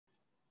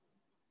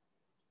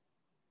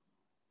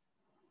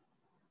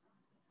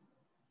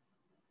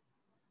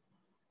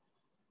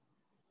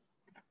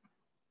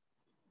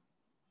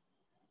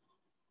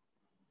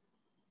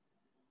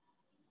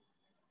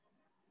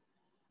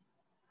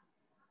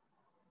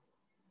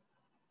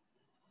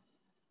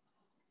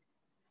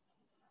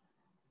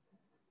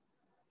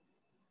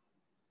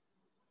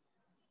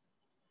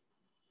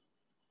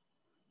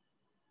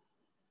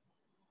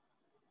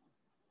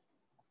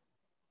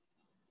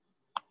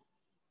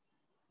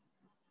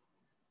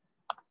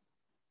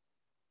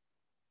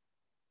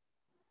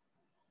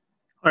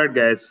All right,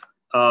 guys.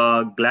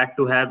 Glad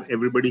to have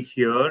everybody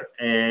here,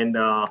 and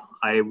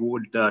I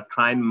would I'll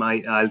try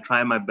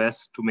my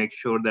best to make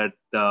sure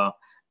that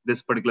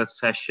this particular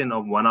session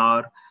of 1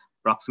 hour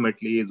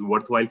approximately is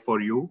worthwhile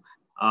for you.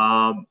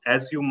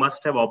 As you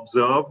must have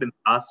observed in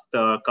the last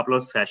couple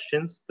of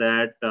sessions,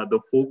 that the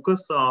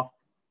focus of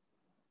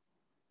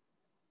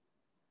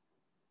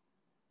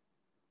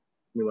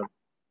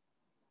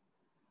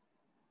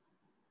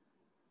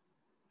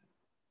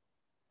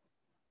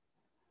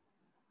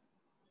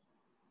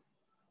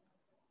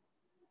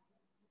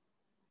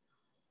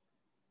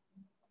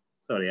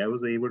sorry, I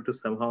was able to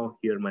somehow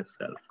hear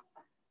myself.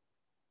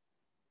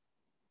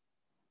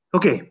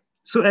 Okay,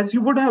 so as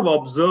you would have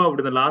observed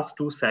in the last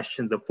two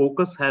sessions, the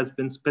focus has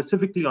been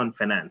specifically on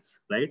finance,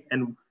 right?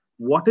 And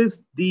what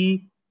is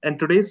the, and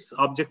today's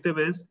objective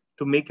is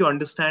to make you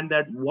understand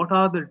that what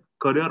are the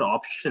career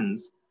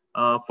options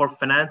for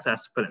finance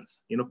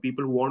aspirants,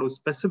 people who want to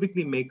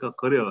specifically make a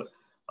career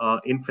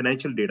in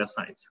financial data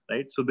science,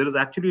 right? So there is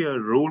actually a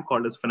role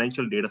called as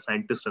financial data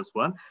scientist as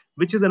well,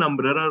 which is an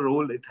umbrella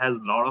role. It has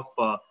a lot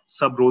of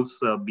sub roles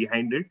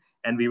behind it,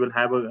 and we will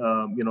have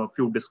a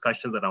few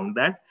discussions around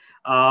that.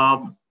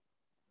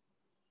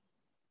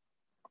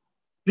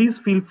 Please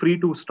feel free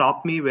to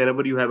stop me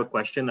wherever you have a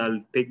question.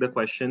 I'll take the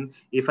question.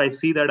 If I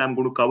see that I'm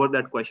going to cover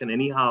that question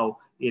anyhow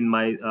in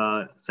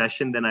my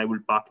session, then I will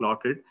park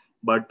lot it.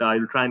 But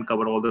I'll try and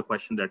cover all the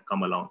questions that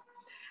come along.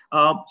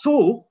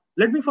 So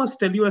let me first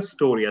tell you a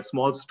story, a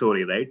small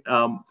story, right?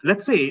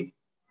 Let's say,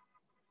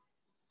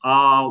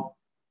 uh,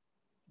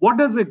 what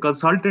does a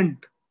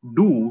consultant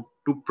do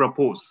to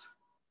propose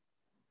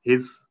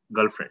his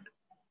girlfriend?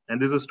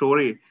 And this is a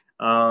story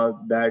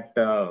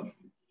that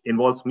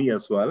involves me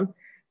as well.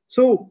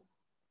 So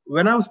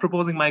when I was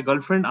proposing my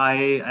girlfriend,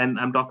 and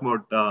I'm talking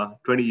about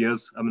 20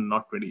 years, I mean,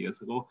 not 20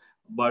 years ago,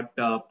 but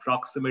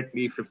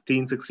approximately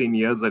 15, 16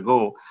 years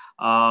ago,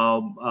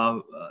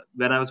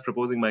 when I was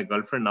proposing my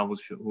girlfriend, now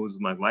who's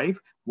my wife,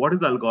 what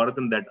is the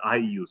algorithm that I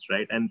use,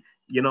 right? And,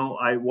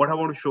 what I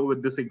want to show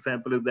with this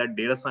example is that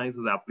data science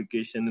is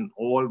application in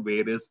all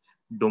various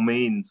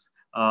domains.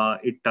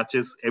 It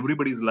touches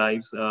everybody's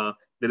lives.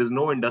 There is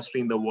no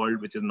industry in the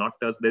world which is not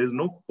touched. There is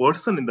no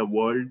person in the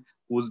world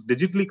who's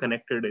digitally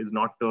connected is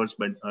not touched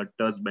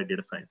by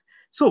data science.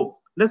 So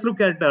let's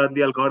look at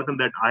the algorithm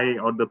that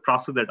or the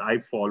process that I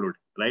followed,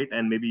 right?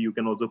 And maybe you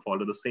can also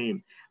follow the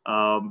same.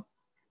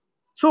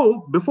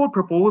 So before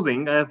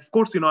proposing, of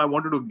course, I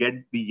wanted to get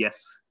the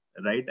yes,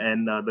 right?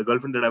 And the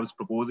girlfriend that I was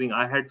proposing,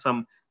 I had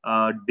some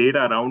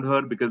data around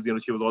her because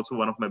she was also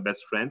one of my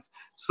best friends.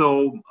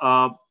 So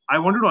I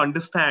wanted to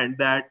understand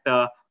that.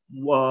 I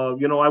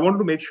wanted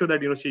to make sure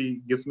that she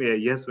gives me a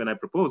yes when I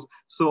propose.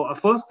 So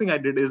first thing I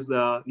did is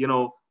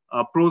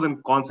pros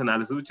and cons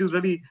analysis, which is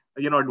really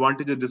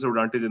advantage and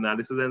disadvantage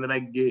analysis, and then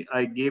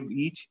I gave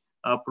each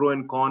pro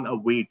and con a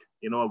weight.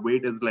 A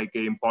weight is like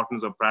a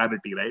importance or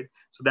priority, right?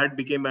 So that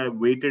became a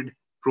weighted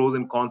pros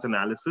and cons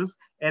analysis.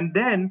 And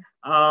then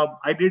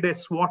I did a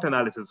SWOT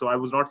analysis. So I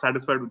was not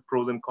satisfied with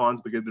pros and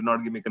cons because it did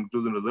not give me a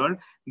conclusive result.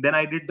 Then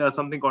I did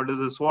something called as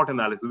a SWOT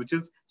analysis, which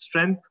is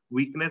strength,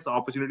 weakness,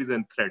 opportunities,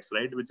 and threats,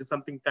 right? Which is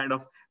something kind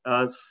of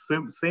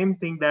same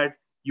thing that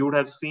you would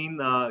have seen,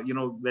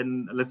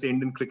 when, let's say,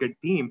 Indian cricket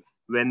team,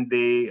 when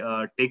they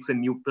takes a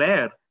new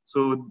player.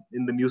 So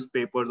in the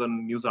newspapers or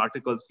news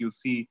articles, you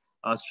see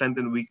strength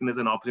and weakness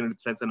and opportunity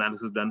threats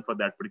analysis done for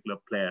that particular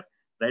player,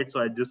 right? So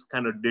I just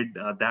kind of did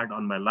that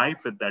on my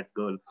life with that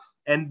girl.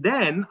 And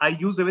then I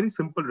used a very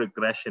simple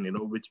regression,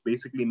 which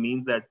basically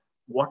means that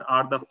what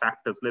are the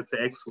factors, let's say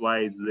X,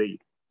 Y, Z.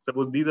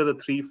 Suppose these are the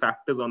three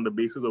factors on the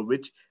basis of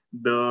which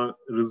the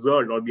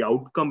result or the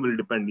outcome will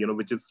depend,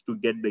 which is to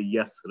get the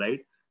yes, right?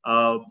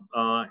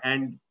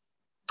 And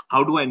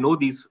how do I know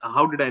these?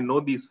 How did I know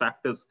these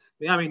factors?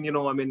 Yeah, in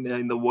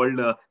the world,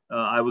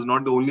 I was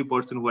not the only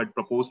person who had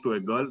proposed to a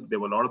girl. There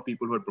were a lot of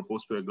people who had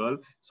proposed to a girl.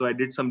 So I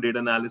did some data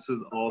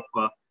analysis of,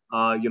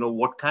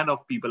 what kind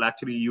of people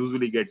actually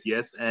usually get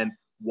yes, and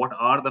what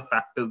are the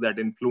factors that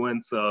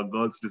influence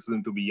girls'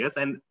 decision to be yes.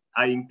 And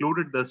I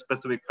included the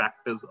specific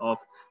factors of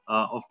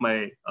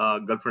my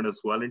girlfriend as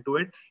well into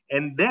it.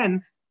 And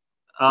then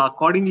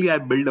accordingly, I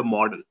build a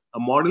model. A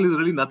model is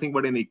really nothing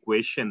but an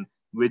equation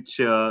which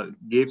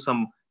gave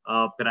some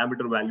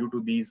parameter value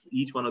to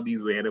each one of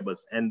these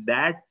variables, and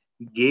that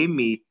gave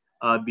me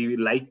the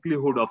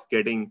likelihood of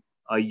getting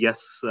a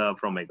yes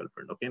from my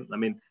girlfriend. Okay,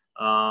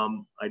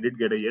 I did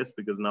get a yes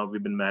because now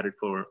we've been married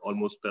for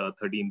almost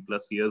 13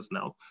 plus years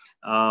now.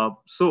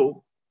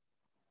 So,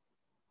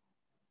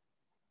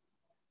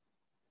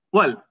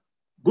 well,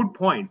 good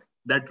point.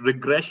 That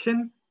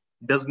regression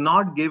does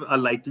not give a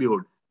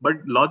likelihood,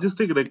 but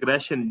logistic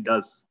regression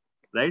does,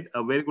 right?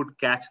 A very good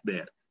catch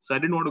there. So I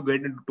didn't want to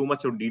get into too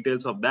much of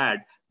details of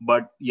that,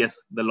 but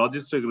yes, the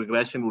logistic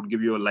regression would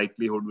give you a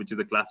likelihood, which is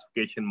a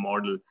classification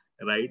model,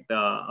 right,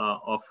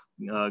 of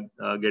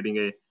getting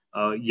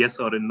a yes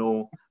or a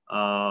no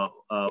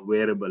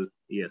variable.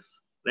 Yes,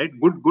 right.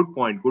 Good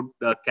point. Good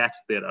catch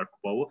there,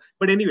 Arkupavu.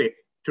 But anyway,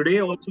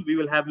 Today also we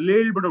will have a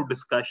little bit of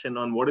discussion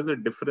on what is the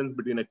difference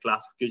between a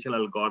classification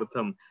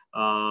algorithm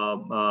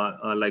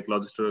like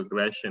logistic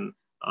regression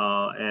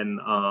and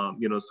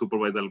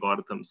supervised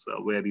algorithms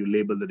where you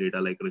label the data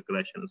like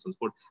regression and so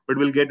forth. But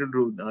we'll get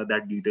into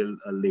that detail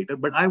later.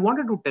 But I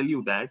wanted to tell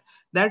you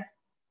that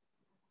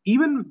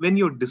even when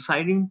you're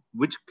deciding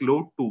which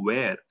cloth to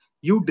wear,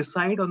 you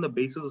decide on the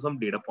basis of some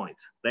data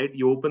points, right?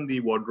 You open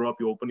the wardrobe,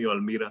 you open your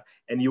almirah,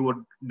 and you are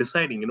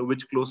deciding,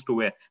 which clothes to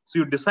wear. So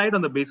you decide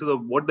on the basis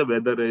of what the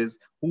weather is,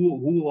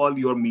 who all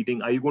you're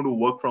meeting. Are you going to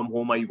work from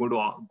home? Are you going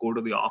to go to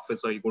the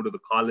office? Are you going to the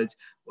college?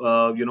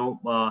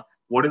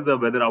 What is the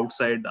weather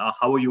outside?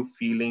 How are you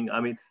feeling?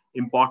 I mean,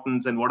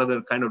 importance and what are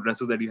the kind of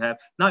dresses that you have.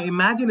 Now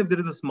imagine if there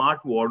is a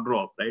smart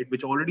wardrobe, right,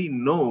 which already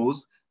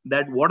knows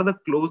that what are the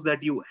clothes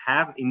that you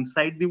have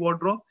inside the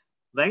wardrobe,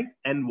 right,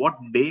 and what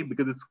day,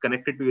 because it's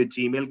connected to your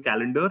Gmail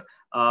calendar,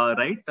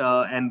 right,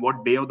 and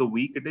what day of the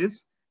week it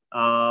is,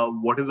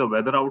 what is the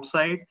weather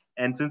outside,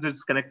 and since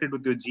it's connected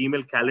with your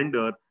Gmail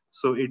calendar,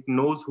 so it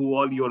knows who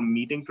all you're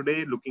meeting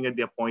today, looking at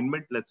the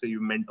appointment. Let's say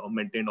you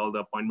maintained all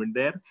the appointment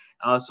there.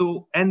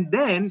 And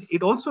then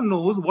it also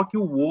knows what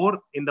you wore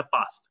in the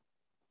past,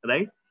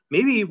 right?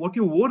 Maybe what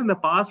you wore in the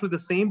past with the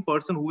same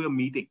person who you're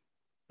meeting,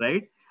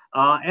 right?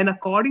 And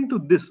according to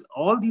this,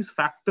 all these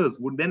factors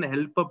would then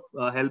help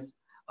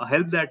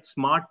that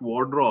smart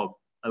wardrobe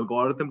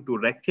algorithm to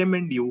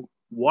recommend you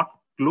what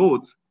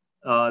clothes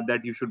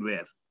that you should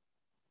wear,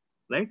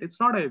 right? It's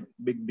not a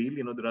big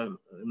deal. There are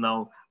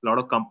now a lot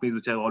of companies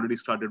which have already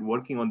started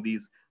working on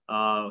these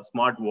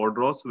smart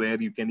wardrobes where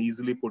you can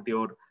easily put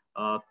your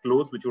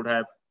clothes, which would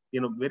have,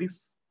 very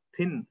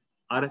thin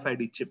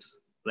RFID chips,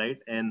 right?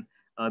 And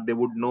they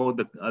would know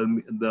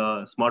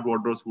the smart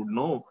wardrobes would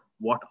know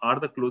what are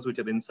the clothes which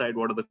are inside,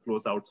 what are the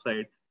clothes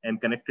outside, and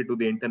connected to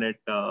the internet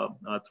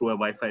through a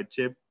Wi-Fi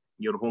chip,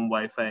 your home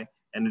Wi-Fi,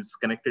 and it's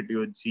connected to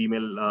your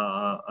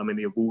Gmail,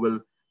 your Google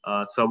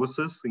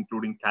services,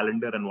 including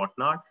calendar and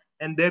whatnot.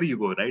 And there you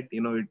go, right?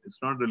 It's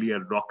not really a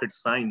rocket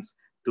science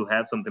to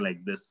have something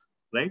like this,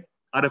 right?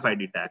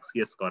 RFID tags.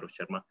 Yes, Gaurav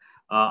Sharma.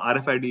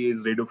 RFID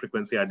is radio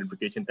frequency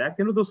identification tags.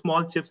 Those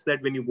small chips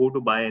that when you go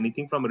to buy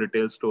anything from a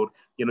retail store,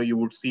 you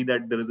would see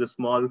that there is a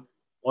small,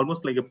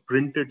 almost like a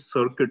printed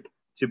circuit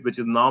chip, which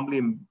is normally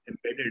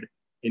embedded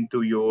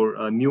into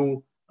your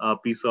new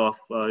piece of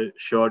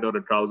shirt or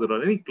a trouser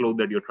or any cloth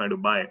that you're trying to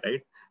buy,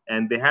 right?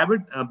 And they have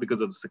it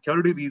because of the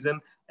security reason.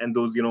 And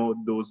those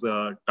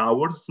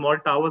towers, small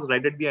towers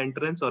right at the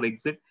entrance or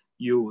exit,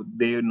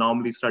 they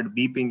normally start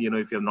beeping,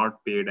 if you're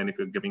not paid and if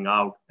you're giving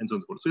out and so on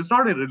and so forth. So it's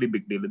not a really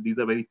big deal. These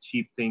are very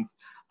cheap things,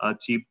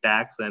 cheap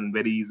tags, and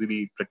very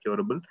easily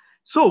procurable.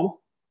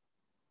 So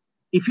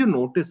if you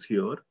notice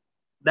here,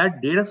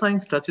 that data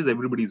science touches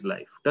everybody's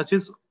life,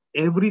 touches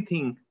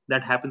everything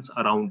that happens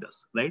around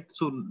us, right?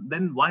 So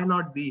then why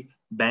not the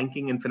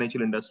banking and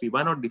financial industry?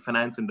 Why not the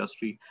finance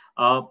industry?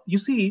 You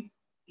see,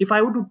 if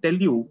I were to tell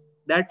you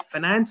that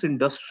finance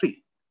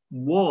industry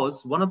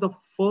was one of the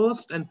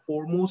first and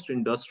foremost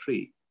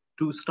industry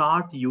to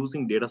start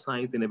using data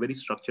science in a very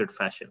structured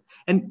fashion.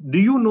 And do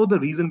you know the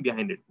reason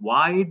behind it?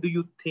 Why do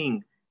you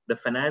think the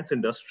finance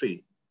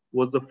industry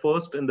was the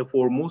first and the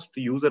foremost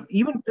user?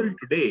 Even till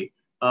today,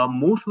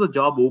 most of the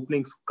job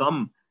openings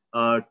come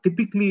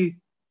typically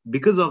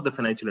because of the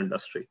financial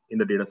industry in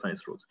the data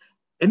science roles.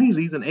 Any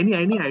reason, any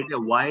idea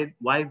why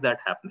is that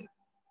happening?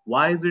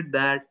 Why is it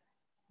that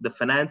the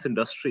finance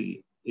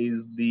industry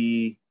is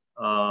the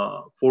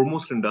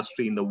foremost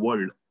industry in the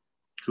world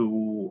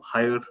to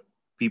hire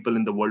people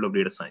in the world of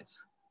data science?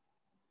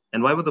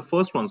 And why were the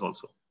first ones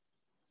also?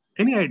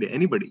 Any idea?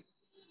 Anybody?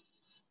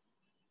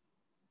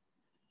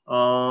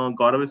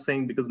 Gaurav is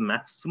saying because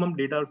maximum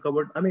data are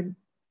covered. I mean,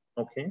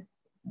 okay.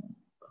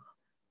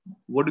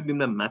 What do you mean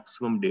by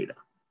maximum data?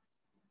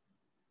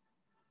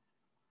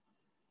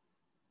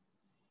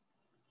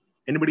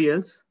 Anybody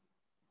else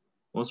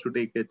wants to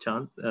take a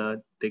chance,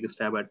 take a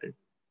stab at it?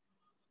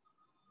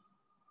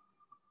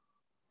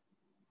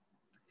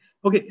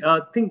 Okay,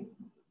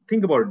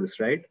 think about this,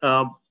 right?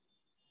 I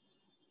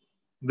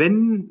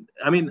don't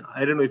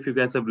know if you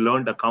guys have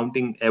learned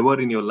accounting ever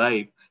in your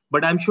life,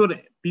 but I'm sure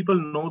people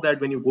know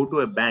that when you go to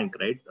a bank,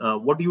 right,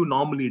 what do you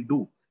normally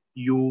do?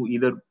 You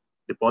either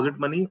deposit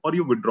money or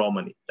you withdraw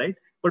money, right?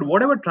 But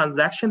whatever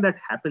transaction that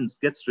happens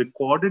gets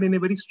recorded in a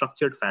very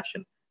structured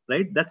fashion,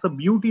 right? That's the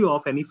beauty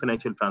of any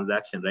financial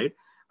transaction, right?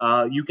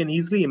 You can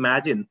easily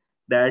imagine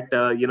that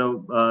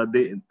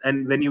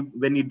and when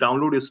you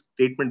download your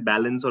statement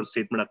balance or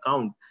statement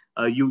account,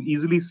 you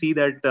easily see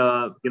that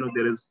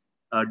there is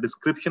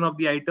description of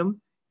the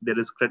item, there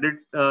is credit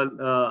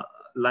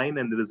line,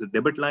 and there is a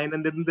debit line,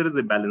 and then there is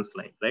a balance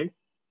line, right?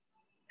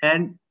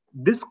 And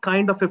this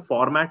kind of a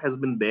format has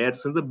been there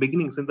since the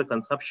beginning, since the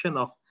conception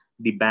of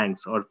the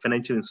banks or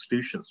financial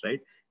institutions, right?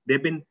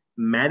 They've been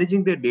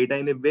managing their data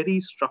in a very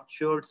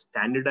structured,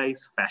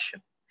 standardized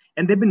fashion.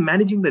 And they've been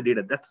managing the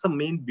data. That's the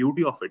main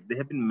beauty of it. They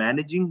have been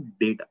managing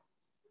data.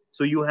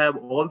 So you have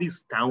all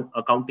these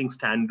accounting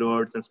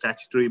standards and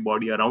statutory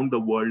body around the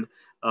world,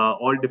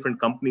 all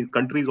different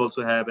countries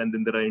also have, and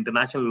then there are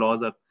international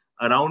laws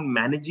around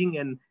managing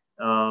and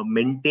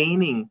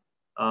maintaining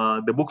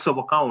the books of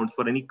accounts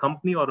for any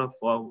company or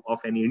of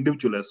any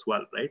individual as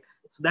well, right?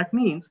 So that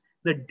means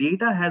the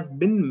data has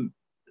been,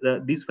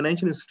 these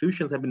financial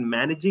institutions have been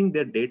managing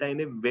their data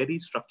in a very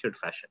structured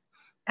fashion.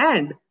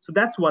 And so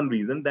that's one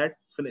reason that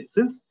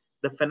since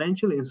the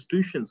financial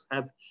institutions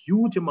have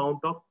huge amount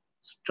of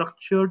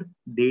structured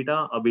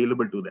data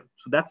available to them.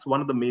 So that's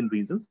one of the main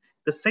reasons.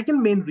 The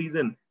second main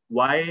reason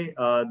why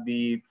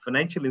the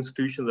financial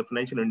institutions, the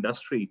financial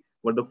industry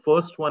were the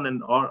first one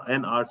and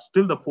are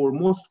still the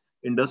foremost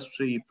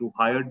industry to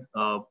hire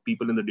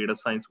people in the data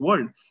science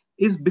world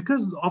is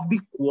because of the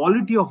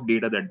quality of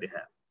data that they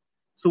have.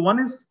 So one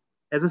is,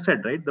 as I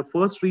said, right, the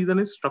first reason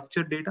is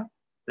structured data,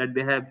 that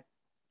they have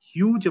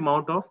huge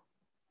amount of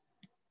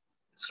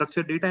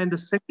structured data. And the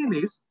second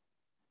is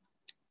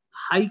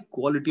high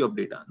quality of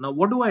data. Now,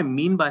 what do I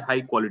mean by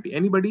high quality?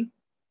 Anybody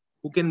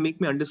who can make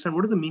me understand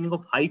what is the meaning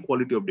of high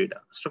quality of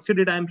data? Structured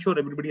data, I'm sure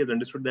everybody has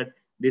understood that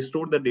they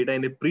store the data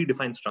in a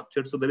predefined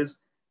structure. So there is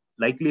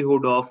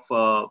likelihood of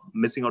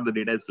missing out the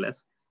data is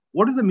less.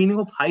 What is the meaning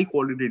of high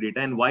quality data,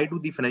 and why do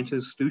the financial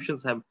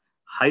institutions have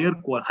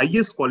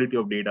highest quality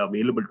of data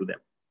available to them?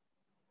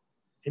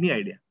 Any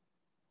idea?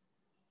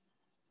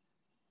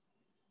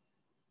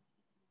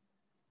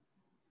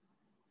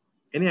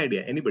 Any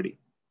idea? Anybody?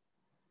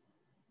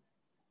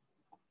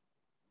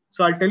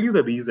 So I'll tell you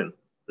the reason,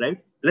 right?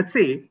 Let's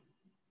say,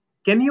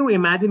 can you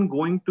imagine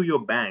going to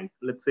your bank,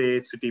 let's say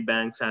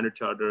Citibank, Standard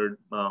Chartered,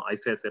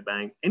 ICICI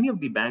Bank, any of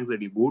the banks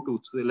that you go to,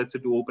 so let's say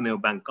to open your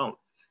bank account.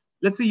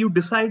 Let's say you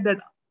decide that,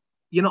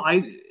 you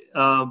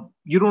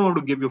don't want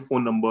to give your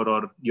phone number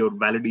or your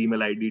valid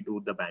email ID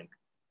to the bank.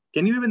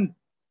 Can you even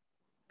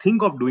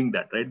think of doing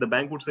that, right? The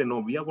bank would say, no,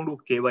 we are going to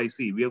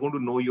KYC. We are going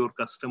to know your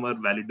customer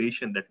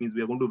validation. That means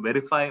we are going to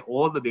verify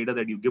all the data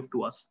that you give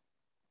to us,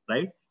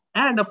 right?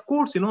 And of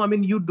course,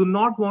 you do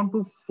not want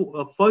to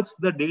fudge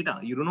the data.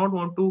 You do not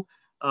want to,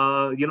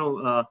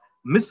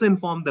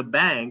 misinform the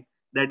bank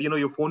that,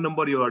 your phone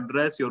number, your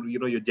address,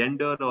 your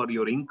gender or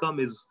your income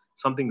is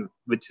something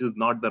which is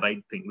not the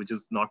right thing, which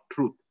is not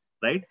truth,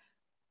 right?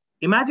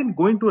 Imagine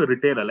going to a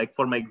retailer, like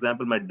for my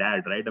example, my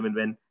dad, right?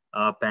 When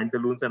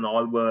Pantaloons and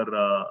all were,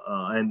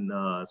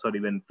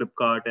 when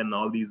Flipkart and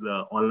all these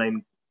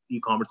online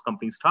e-commerce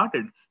companies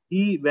started,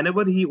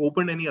 whenever he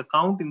opened any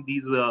account in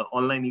these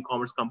online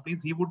e-commerce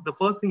companies, the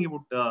first thing he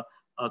would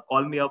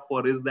call me up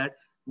for is that,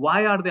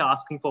 why are they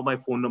asking for my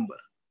phone number?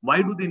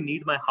 Why do they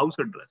need my house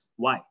address?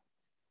 Why?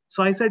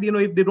 So I said,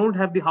 if they don't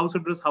have the house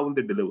address, how will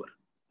they deliver,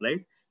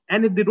 right?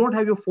 And if they don't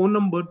have your phone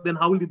number, then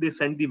how will they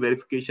send the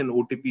verification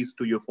OTPs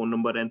to your phone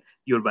number and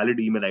your valid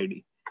email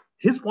ID?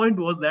 His point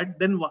was that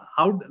then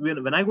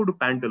when I go to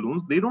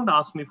Pantaloons, they don't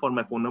ask me for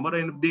my phone number,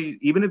 and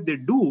even if they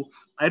do,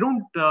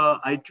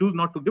 I choose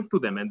not to give to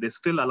them, and they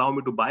still allow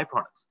me to buy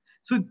products.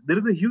 So there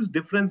is a huge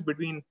difference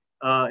between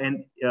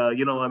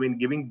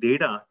giving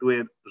data to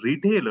a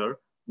retailer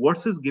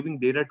versus giving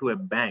data to a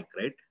bank,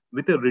 right?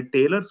 With a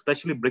retailer,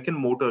 especially brick and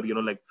mortar,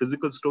 like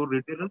physical store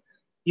retailer,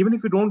 even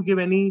if you don't give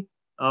any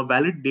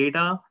valid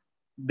data,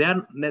 they're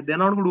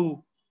not going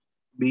to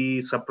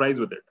be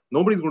surprised with it.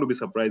 Nobody's going to be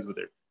surprised with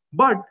it.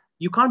 But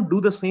you can't do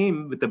the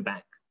same with a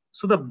bank.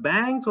 So the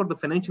banks or the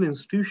financial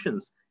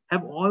institutions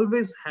have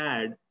always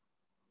had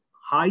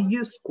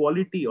highest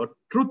quality or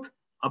truth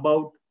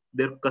about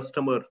their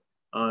customer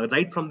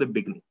right from the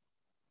beginning,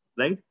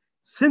 right?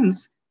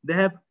 Since they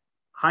have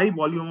high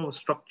volume of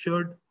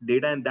structured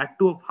data, and that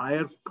too of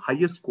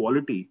highest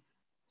quality.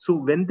 So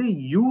when they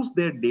use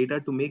their data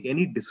to make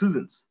any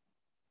decisions,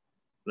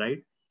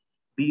 right,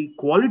 the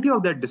quality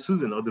of that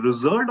decision or the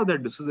result of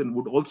that decision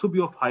would also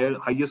be of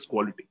highest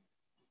quality.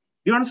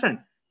 Do you understand?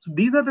 So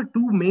these are the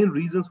two main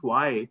reasons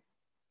why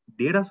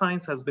data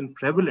science has been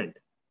prevalent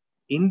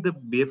in the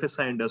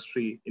BFSI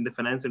industry, in the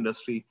finance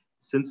industry,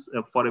 since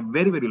for a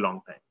very, very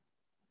long time.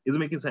 Is it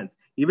making sense?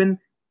 Even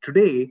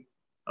today,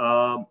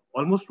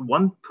 almost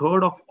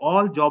 1/3 of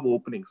all job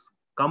openings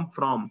come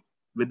from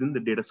within the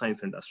data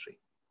science industry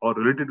or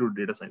related to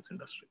data science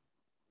industry.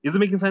 Is it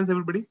making sense,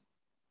 everybody?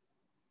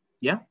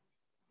 Yeah?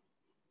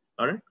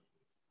 All right.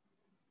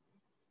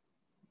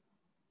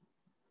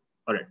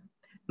 All right.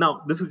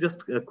 Now, this is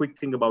just a quick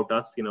thing about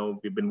us.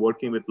 We've been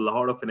working with a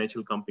lot of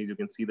financial companies. You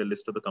can see the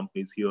list of the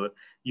companies here.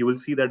 You will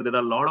see that there are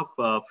a lot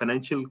of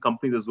financial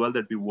companies as well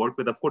that we work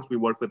with. Of course, we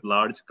work with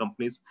large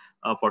companies,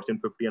 Fortune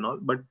 50 and all.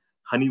 But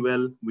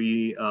Honeywell,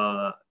 we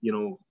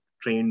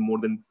trained more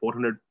than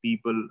 400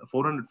 people,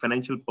 400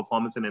 financial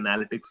performance and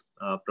analytics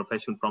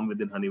professionals from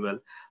within Honeywell.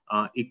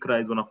 ICRA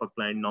is one of our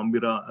clients.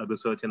 Nomura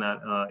Research and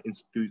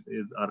Institute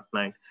is our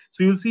client.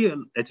 So you'll see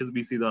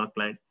HSBC is our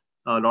client.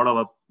 A lot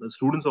of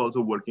students are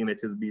also working in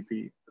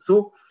HSBC.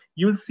 So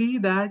you'll see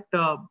that,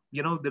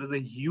 there is a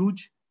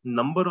huge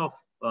number of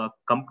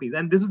companies,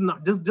 and this is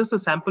not just a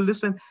sample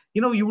list. And,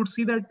 you would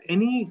see that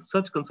any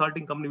such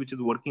consulting company which is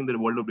working in the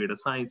world of data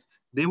science,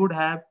 they would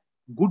have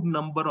good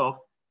number of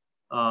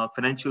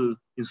financial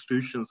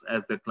institutions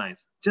as their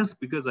clients,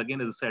 just because,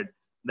 again, as I said,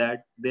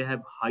 that they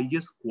have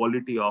highest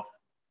quality of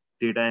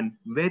data and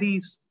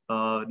very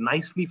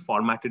nicely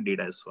formatted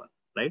data as well.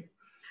 right?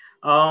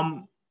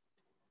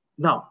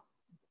 Now,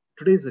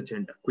 today's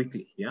agenda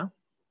quickly, yeah.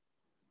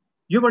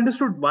 You've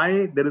understood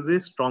why there is a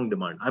strong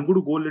demand. I'm going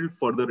to go a little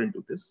further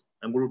into this.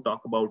 I'm going to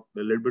talk about a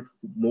little bit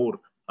more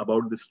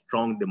about the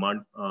strong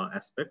demand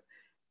aspect.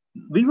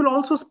 We will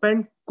also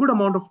spend good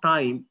amount of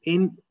time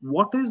in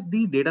what is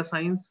the data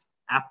science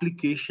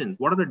applications,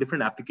 what are the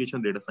different applications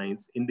of data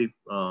science in the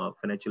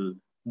financial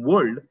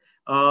world.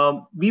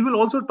 We will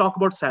also talk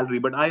about salary,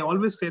 but I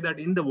always say that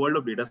in the world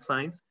of data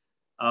science,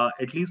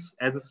 at least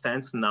as it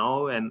stands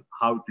now and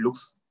how it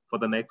looks for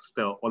the next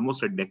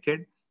almost a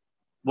decade,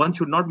 one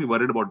should not be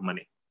worried about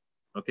money.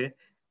 Okay,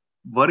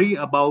 worry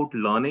about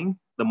learning,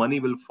 the money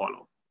will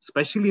follow,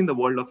 especially in the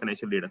world of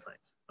financial data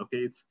science. Okay,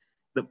 it's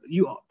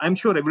I'm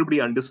sure everybody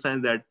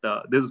understands that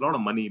there's a lot of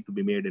money to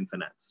be made in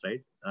finance,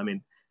 right? I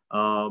mean,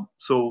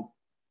 so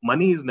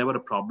money is never a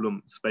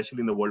problem, especially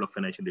in the world of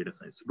financial data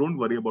science. So don't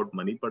worry about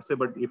money per se,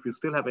 but if you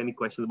still have any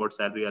questions about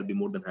salary, I'll be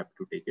more than happy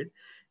to take it.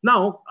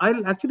 Now,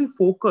 I'll actually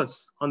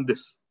focus on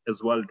this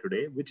as well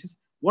today, which is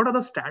what are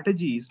the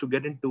strategies to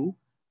get into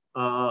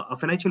a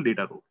financial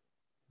data role,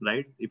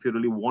 right? If you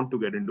really want to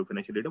get into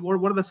financial data,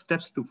 what are the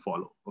steps to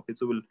follow? Okay,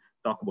 so we'll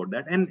talk about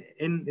that. And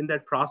in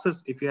that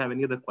process, if you have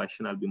any other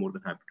question, I'll be more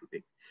than happy to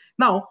take.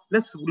 Now,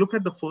 let's look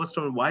at the first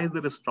one. Why is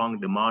there a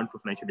strong demand for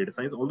financial data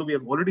science? Although we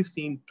have already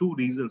seen two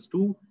reasons,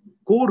 two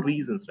core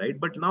reasons, right?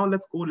 But now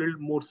let's go a little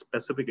more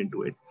specific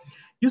into it.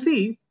 You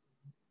see,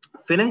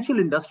 financial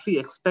industry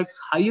expects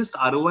highest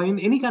ROI in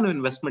any kind of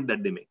investment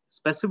that they make,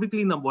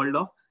 specifically in the world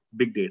of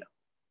big data,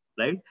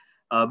 right?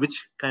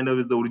 Which kind of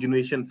is the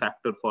origination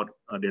factor for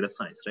data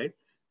science, right?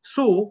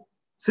 So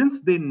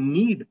since they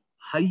need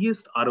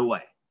highest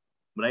ROI,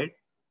 right?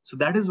 So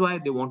that is why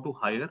they want to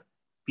hire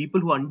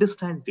people who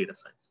understands data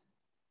science,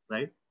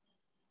 right?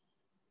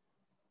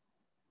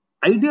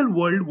 Ideal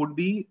world would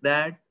be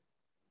that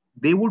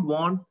they would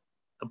want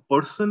a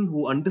person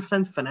who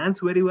understands finance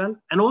very well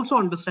and also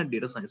understand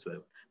data science very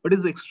well. But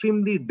it's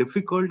extremely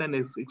difficult and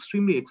it's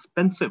extremely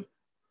expensive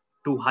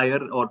to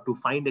hire or to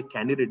find a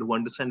candidate who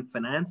understands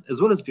finance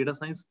as well as data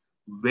science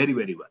very,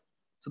 very well.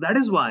 So that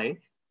is why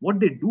what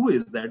they do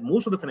is that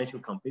most of the financial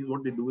companies,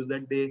 what they do is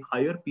that they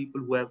hire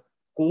people who have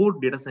core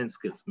data science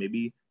skills,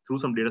 maybe through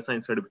some data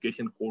science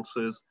certification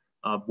courses,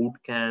 boot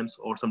camps,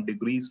 or some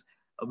degrees,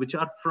 which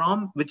are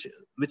from which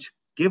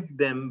give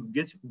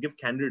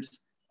candidates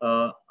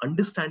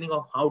understanding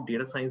of how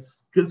data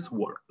science skills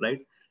work, right?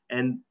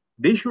 And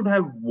they should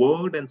have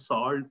worked and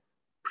solved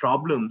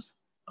problems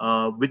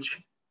which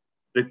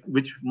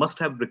must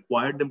have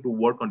required them to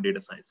work on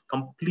data science,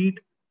 complete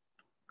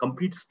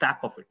stack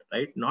of it,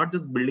 right? Not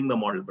just building the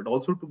model, but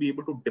also to be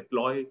able to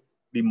deploy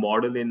the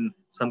model in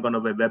some kind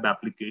of a web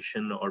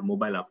application or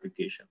mobile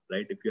application,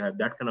 right? If you have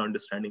that kind of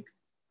understanding,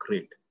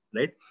 great,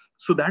 right?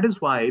 So that is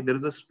why there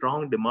is a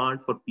strong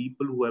demand for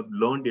people who have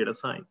learned data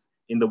science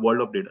in the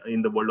world of data,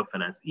 in the world of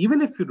finance,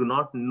 even if you do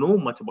not know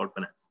much about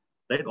finance,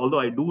 right? Although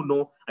I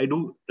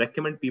do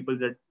recommend people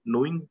that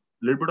knowing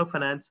a little bit of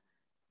finance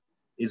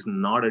is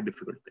not a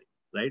difficult thing,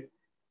 right?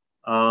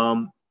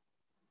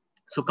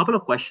 So a couple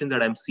of questions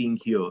that I'm seeing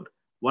here.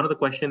 One of the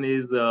question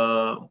is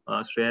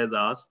Shreya has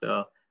asked,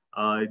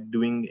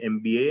 doing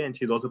MBA and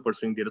she's also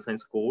pursuing data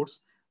science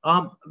course.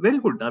 Very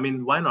good. I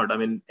mean, why not? I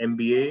mean,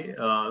 MBA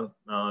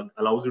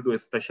allows you to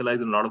specialize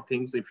in a lot of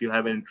things. If you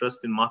have an interest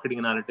in marketing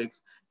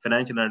analytics,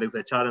 financial analytics,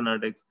 HR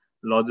analytics,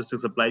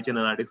 logistics, supply chain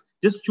analytics,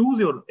 just choose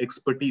your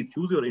expertise,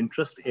 choose your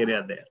interest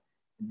area there.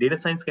 Data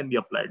science can be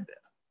applied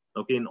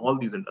there, okay, in all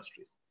these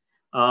industries.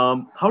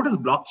 How does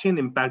blockchain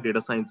impact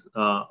data science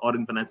or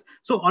in finance?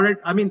 So, all right,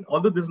 I mean,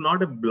 although this is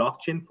not a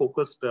blockchain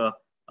focused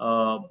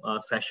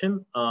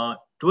session,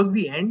 towards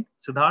the end,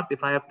 Siddharth,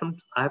 if I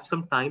have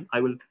some time,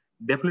 I will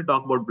definitely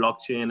talk about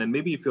blockchain and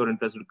maybe if you're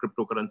interested in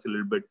cryptocurrency a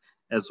little bit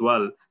as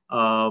well.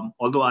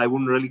 Although I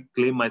wouldn't really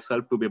claim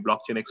myself to be a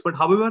blockchain expert.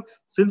 However,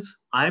 since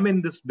I'm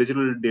in this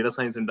digital data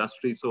science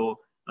industry, so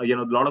a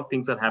lot of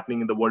things are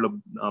happening in the world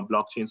of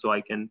blockchain, so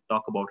I can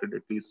talk about it,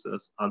 at least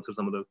answer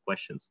some of the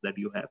questions that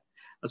you have.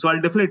 So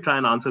I'll definitely try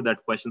and answer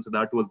that question. So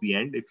that was the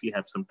end, if we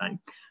have some time.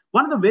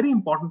 One of the very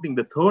important things,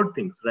 the third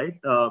things, right,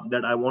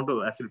 that I want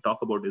to actually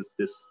talk about is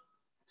this,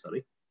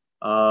 sorry,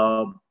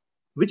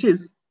 which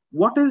is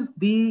what are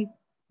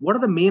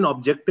the main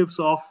objectives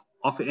of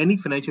any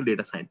financial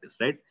data scientist,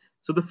 right?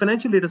 So the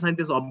financial data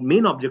scientist's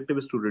main objective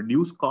is to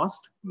reduce cost,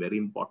 very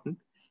important,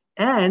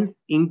 and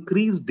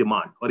increase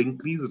demand or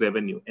increase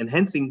revenue, and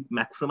hence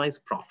maximize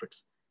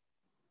profits.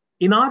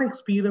 In our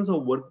experience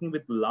of working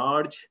with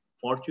large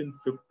Fortune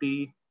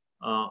 50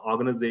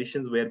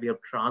 organizations where we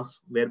have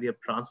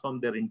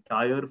transformed their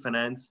entire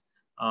finance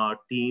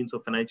teams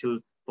or financial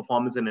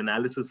performance and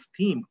analysis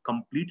team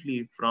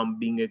completely from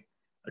being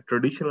a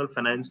traditional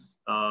finance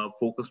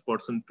focused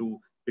person to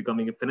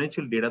becoming a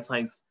financial data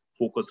science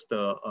focused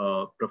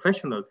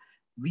professional,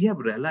 we have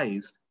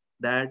realized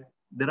that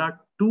there are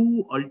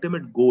two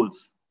ultimate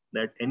goals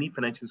that any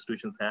financial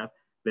institutions have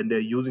when they're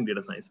using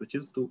data science, which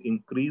is to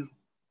increase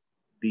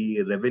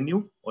the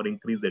revenue or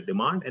increase their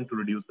demand and to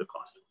reduce the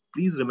cost.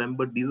 Please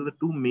remember, these are the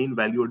two main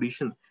value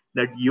addition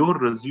that your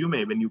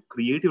resume, when you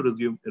create your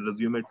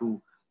resume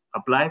to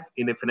apply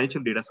in a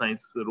financial data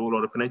science role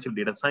or a financial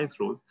data science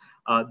role,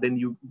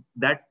 then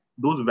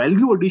those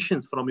value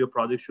additions from your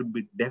project should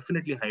be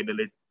definitely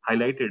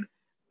highlighted,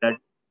 that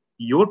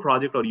your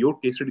project or your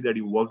case study that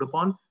you worked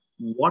upon,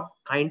 what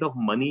kind of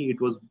money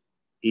it was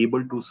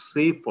able to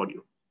save for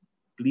you.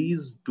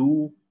 Please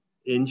do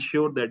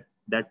ensure that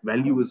that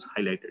value is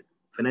highlighted.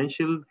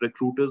 Financial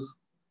recruiters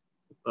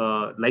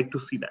like to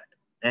see that.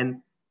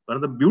 And one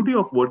of the beauty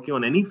of working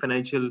on any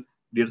financial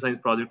data science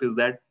project is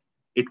that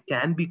it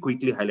can be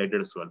quickly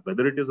highlighted as well,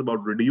 whether it is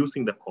about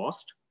reducing the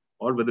cost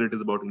or whether it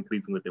is about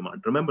increasing the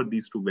demand. Remember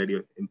these two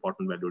very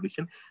important value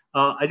addition.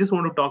 I just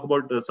want to talk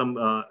about some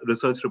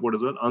research report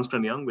as well. Ernst &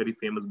 Young, very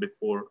famous Big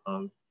Four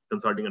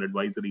consulting and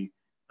advisory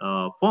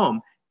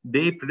firm,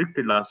 they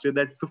predicted last year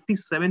that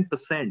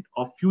 57%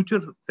 of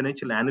future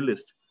financial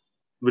analysts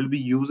will be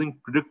using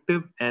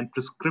predictive and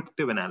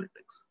prescriptive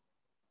analytics.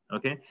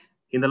 Okay.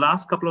 In the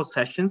last couple of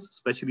sessions,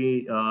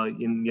 especially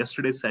in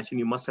yesterday's session,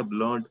 you must have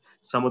learned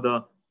some of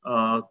the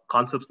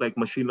concepts like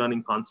machine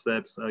learning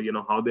concepts,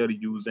 how they're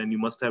used, and you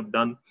must have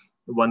done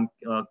one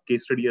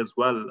case study as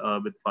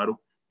well with Farooq.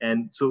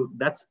 And so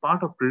that's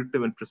part of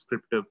predictive and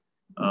prescriptive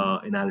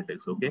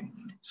analytics. Okay.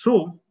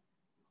 So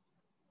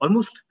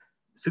almost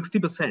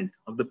 60%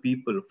 of the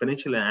people,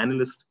 financial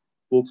analyst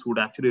folks, would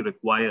actually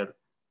require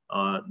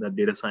the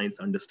data science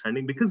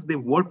understanding because they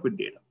work with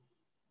data,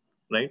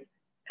 right?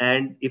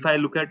 And if I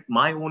look at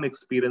my own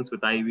experience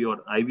with Ivy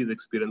or Ivy's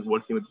experience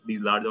working with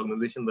these large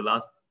organizations,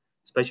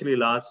 especially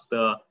last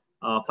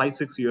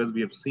 5-6 years,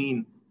 we have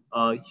seen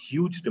a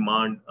huge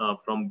demand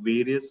from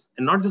various,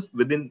 and not just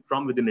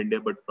from within India,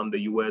 but from the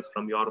US,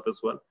 from Europe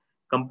as well.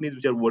 Companies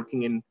which are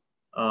working in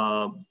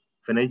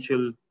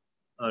financial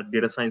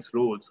data science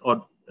roles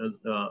or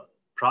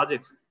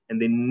projects, and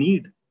they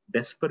need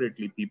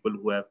desperately people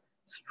who have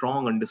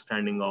strong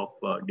understanding of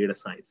data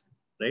science,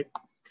 right?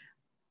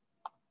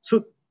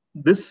 So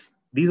these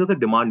are the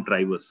demand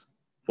drivers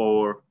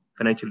for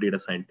financial data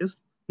scientists.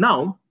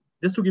 Now,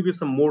 just to give you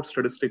some more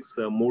statistics,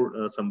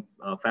 some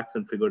facts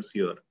and figures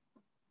here.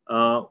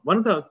 One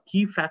of the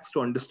key facts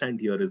to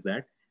understand here is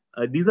that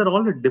these are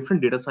all the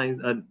different data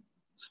science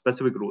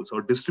specific roles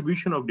or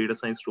distribution of data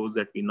science roles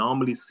that we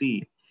normally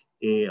see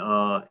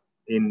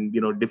in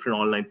different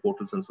online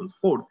portals and so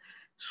forth.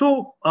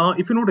 So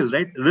if you notice,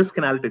 right, risk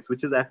analytics,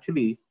 which is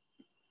actually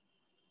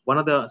one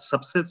of the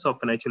subsets of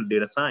financial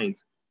data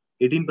science,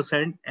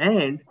 18%,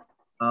 and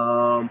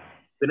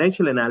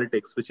financial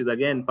analytics, which is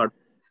again part,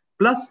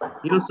 plus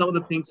some of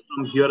the things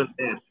from here and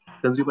there.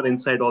 Consumer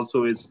insight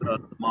also is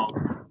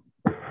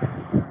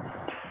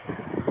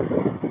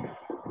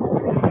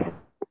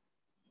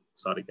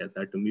sorry guys,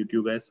 I had to mute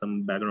you guys,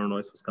 some background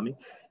noise was coming.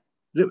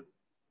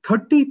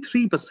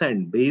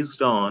 33%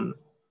 based on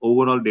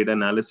overall data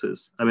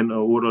analysis,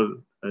 overall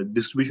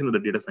distribution of the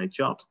data science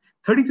jobs.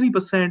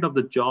 33% of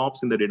the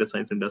jobs in the data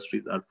science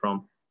industries are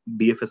from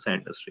BFSI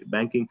industry,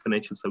 banking,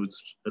 financial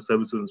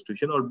services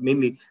institution, or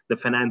mainly the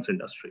finance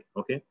industry.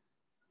 Okay,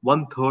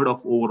 1/3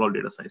 of overall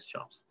data science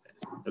jobs.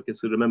 Okay,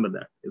 so remember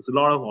that it's a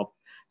lot of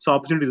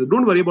opportunities.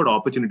 Don't worry about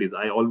opportunities.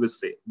 I always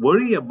say,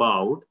 worry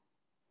about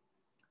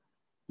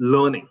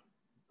learning.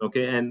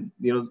 Okay, and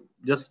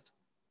just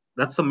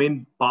that's the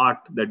main part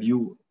that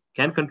you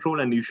can control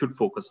and you should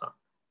focus on.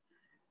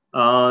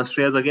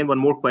 Shreya's again, one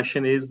more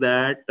question is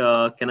that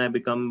can I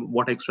become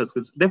what extra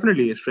skills?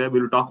 Definitely, Shreya,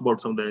 we'll talk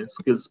about some of the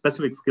skills,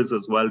 specific skills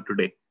as well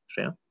today,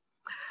 Shreya.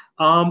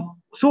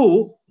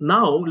 So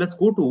now let's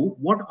go to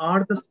what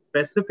are the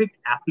specific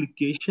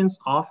applications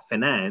of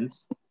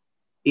finance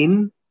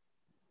in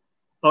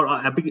or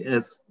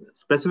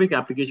specific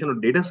application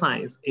of data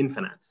science in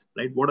finance,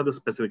 right? What are the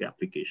specific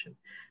applications?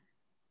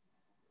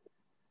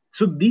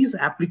 So these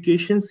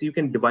applications, you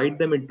can divide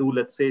them into,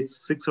 let's say,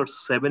 6 or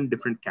 7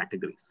 different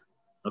categories.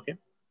 Okay.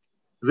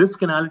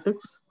 Risk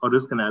analytics or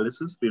risk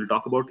analysis, we'll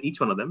talk about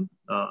each one of them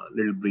a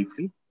little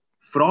briefly.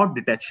 Fraud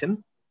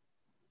detection.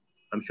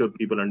 I'm sure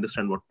people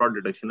understand what fraud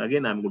detection.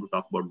 Again, I'm going to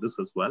talk about this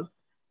as well.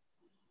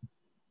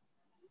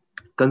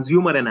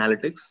 Consumer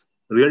analytics,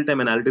 real-time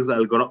analytics,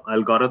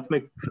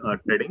 algorithmic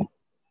trading,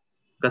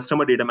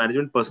 customer data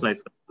management,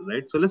 personalized services,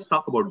 right? So let's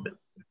talk about them.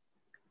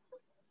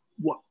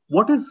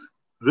 What is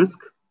risk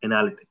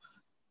analytics?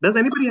 Does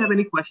anybody have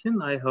any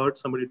question? I heard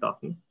somebody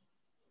talking.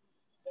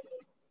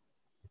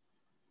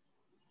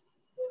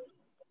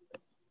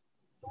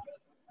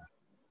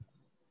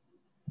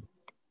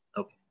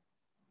 Okay.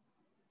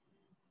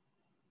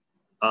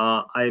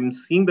 I'm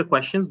seeing the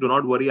questions. Do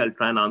not worry. I'll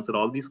try and answer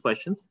all these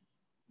questions.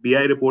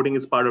 BI reporting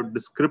is part of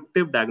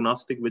descriptive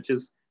diagnostic, which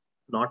is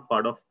not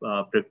part of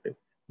predictive.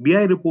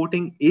 BI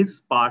reporting is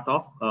part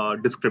of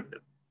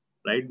descriptive,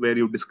 right? Where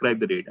you describe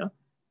the data.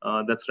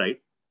 That's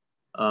right.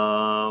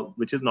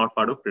 Which is not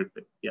part of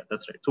predictive. Yeah,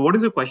 that's right. So what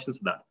is your question,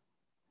 Siddharth?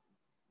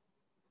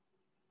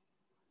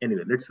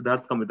 Anyway, let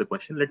Siddharth come with the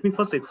question. Let me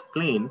first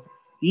explain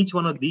each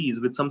one of these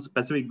with some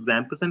specific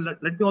examples. And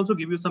let me also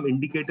give you some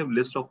indicative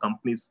list of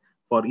companies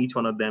for each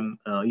one of them,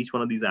 each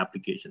one of these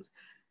applications.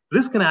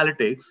 Risk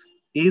analytics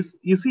is,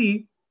 you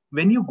see,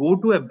 when you go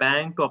to a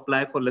bank to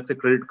apply for, let's say,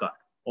 credit card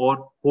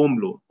or home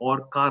loan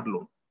or car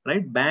loan,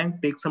 right?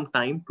 Bank takes some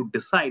time to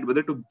decide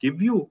whether to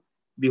give you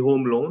the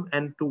home loan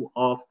and to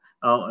of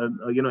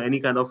any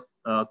kind of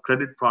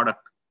credit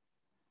product,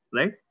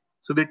 right?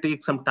 So they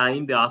take some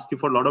time. They ask you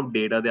for a lot of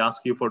data. They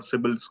ask you for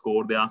CIBIL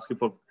score. They ask you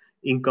for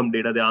income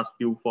data. They ask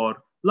you for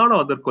a lot of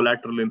other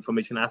collateral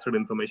information, asset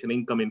information,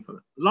 income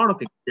information, a lot of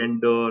things,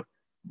 gender,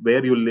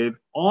 where you live,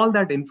 all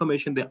that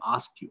information they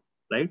ask you,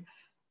 right?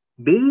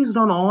 Based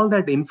on all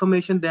that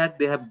information that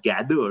they have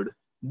gathered,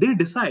 they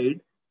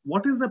decide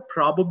what is the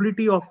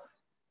probability of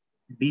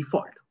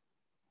default,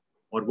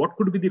 or what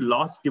could be the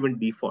loss given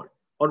default,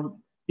 or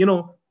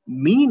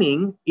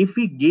meaning if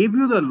we gave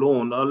you the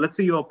loan, or let's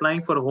say you're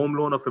applying for a home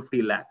loan of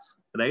 50 lakhs,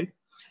 right?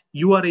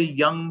 You are a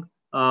young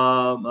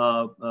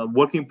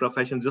working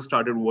profession, just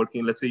started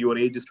working. Let's say your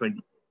age is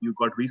 20, you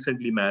got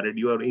recently married,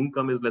 your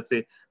income is, let's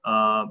say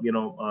 12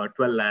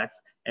 lakhs,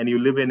 and you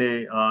live in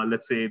a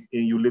let's say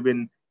you live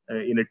in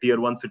a tier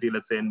 1 city,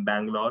 let's say in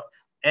Bangalore,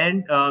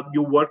 and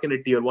you work in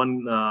a tier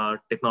 1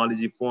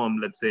 technology firm,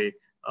 let's say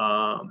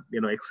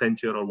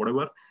Accenture or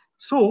whatever.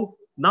 So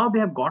now they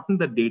have gotten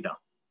the data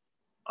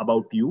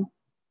about you.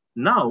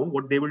 Now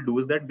what they will do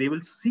is that they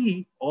will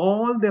see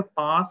all their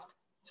past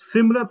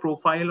similar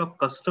profile of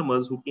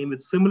customers who came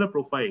with similar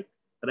profile,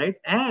 right?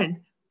 And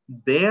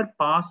their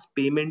past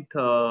payment,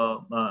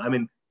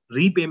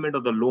 repayment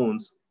of the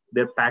loans,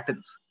 their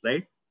patterns,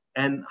 right?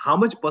 And how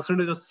much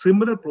percentage of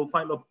similar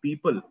profile of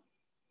people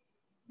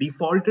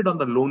defaulted on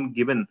the loan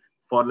given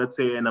for, let's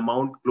say, an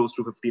amount close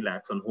to 50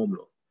 lakhs on home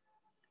loan,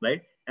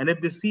 right? And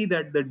if they see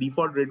that the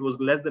default rate was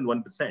less than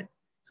 1%,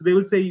 so they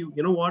will say, you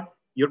know what,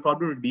 your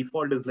probability of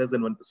default is less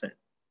than 1%.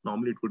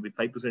 Normally it could be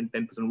 5%,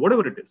 10%,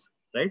 whatever it is,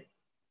 right?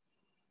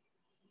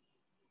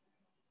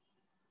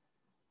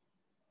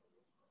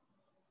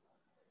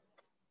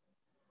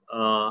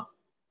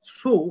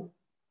 So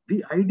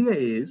the idea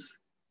is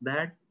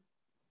that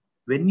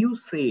when you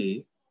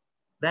say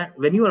that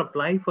when you are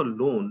applying for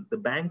loan, the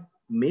bank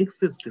makes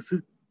this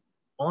decision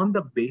on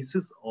the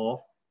basis of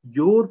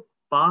your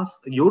past,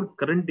 your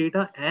current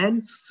data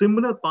and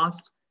similar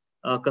past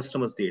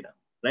customers' data,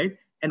 right?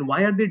 And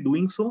why are they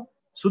doing so?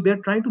 So they're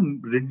trying to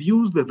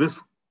reduce the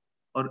risk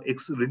or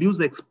reduce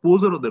the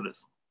exposure of the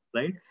risk,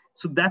 right?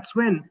 So that's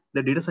when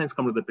the data science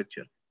come to the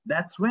picture.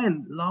 That's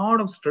when a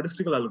lot of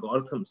statistical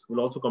algorithms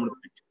will also come to the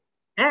picture.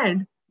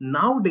 And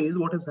nowadays,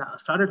 what has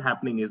started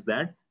happening is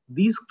that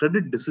these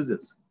credit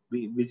decisions,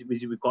 which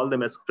we call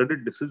them as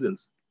credit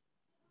decisions,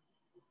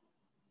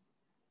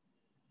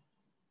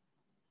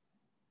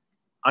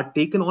 are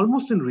taken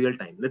almost in real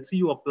time. Let's say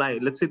you apply.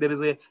 Let's say there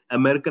is a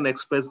American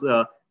Express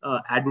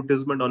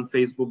advertisement on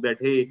Facebook that,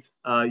 hey,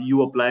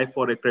 you apply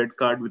for a credit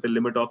card with a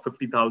limit of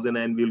 50,000,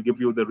 and we'll give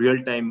you the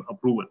real time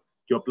approval.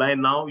 You apply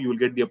now, you will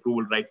get the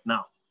approval right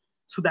now.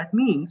 So that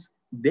means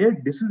their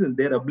decision,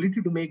 their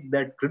ability to make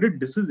that credit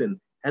decision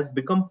has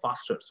become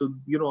faster. So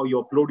you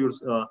upload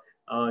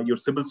your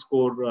CIBIL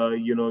score,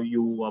 you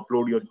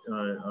upload your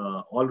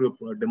all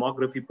your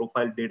demography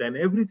profile data and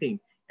everything,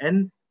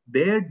 and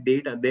their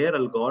data, their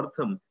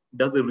algorithm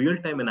does a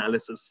real-time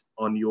analysis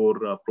on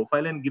your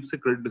profile and gives a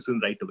credit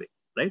decision right away,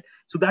 right?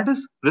 So that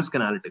is risk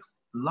analytics.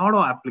 A lot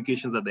of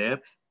applications are there.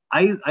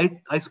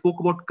 I spoke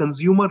about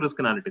consumer risk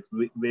analytics,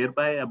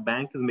 whereby a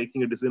bank is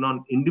making a decision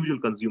on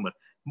individual consumer.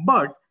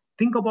 But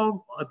think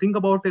about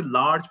a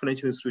large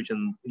financial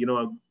institution,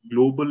 a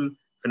global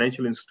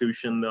financial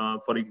institution,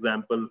 for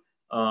example,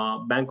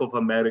 Bank of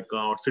America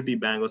or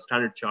Citibank or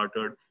Standard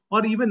Chartered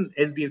or even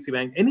SDFC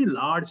Bank, any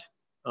large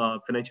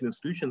financial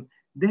institution,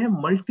 they have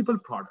multiple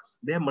products.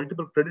 They have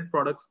multiple credit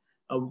products.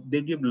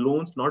 They give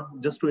loans not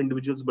just to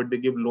individuals, but they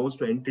give loans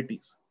to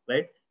entities,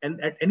 right? And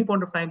at any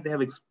point of time, they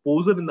have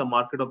exposure in the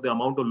market of the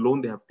amount of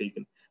loan they have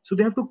taken. So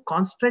they have to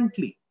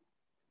constantly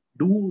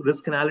do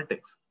risk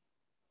analytics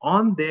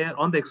on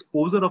the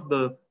exposure of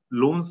the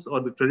loans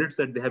or the credits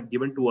that they have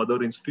given to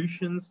other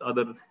institutions,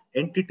 other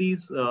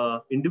entities,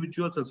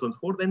 individuals, and so on and so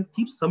forth, and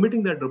keep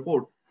submitting that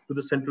report to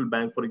the central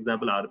bank, for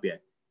example, RBI,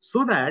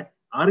 so that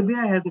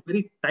RBI has a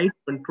very tight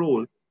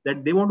control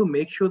that they want to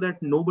make sure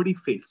that nobody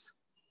fails.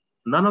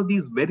 None of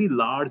these very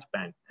large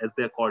banks, as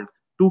they're called,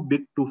 too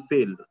big to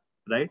fail,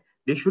 right?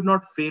 They should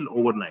not fail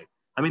overnight.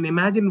 I mean,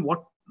 imagine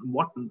what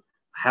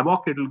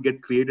havoc it will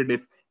get created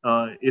if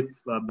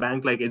a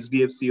bank like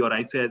HDFC or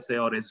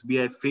ICICI or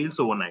SBI fails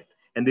overnight,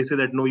 and they say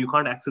that no, you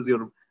can't access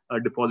your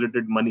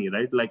deposited money,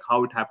 right? Like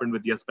how it happened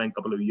with Yes Bank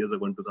a couple of years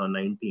ago in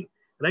 2019,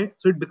 right?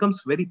 So it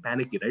becomes very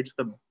panicky, right? So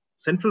the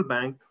central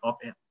bank of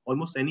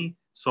almost any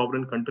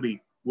sovereign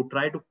country would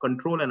try to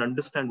control and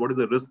understand what is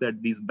the risk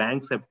that these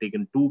banks have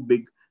taken, too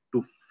big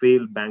to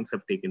fail banks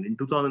have taken. In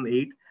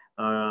 2008,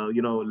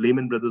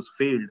 Lehman Brothers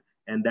failed,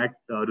 and that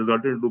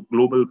resulted into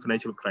global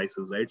financial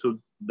crisis, right? So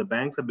the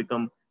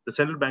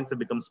central banks have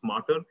become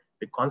smarter.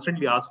 They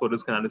constantly ask for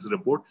risk analysis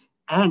report,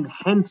 and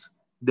hence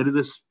there is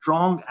a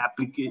strong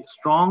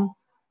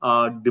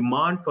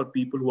demand for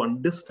people who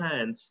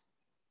understands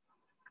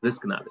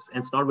risk analysis,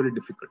 and it's not very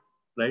difficult,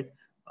 right?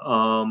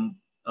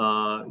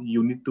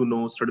 You need to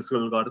know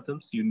statistical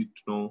algorithms. You need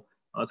to know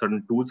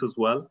certain tools as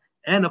well.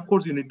 And of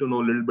course, you need to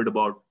know a little bit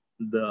about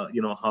the,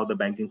 how the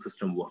banking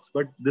system works.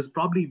 But this is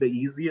probably the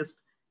easiest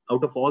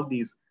out of all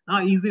these.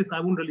 Easiest, I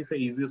wouldn't really say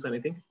easiest or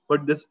anything,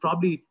 but this is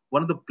probably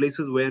one of the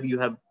places where you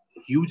have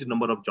huge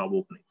number of job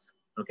openings.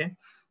 Okay.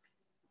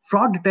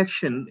 Fraud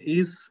detection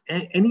is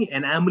any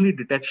anomaly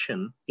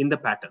detection in the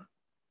pattern.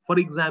 For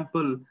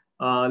example,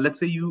 let's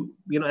say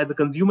as a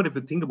consumer, if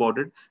you think about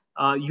it,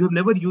 you have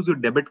never used your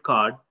debit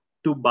card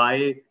to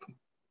buy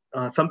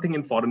something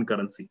in foreign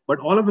currency, but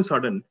all of a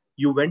sudden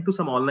you went to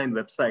some online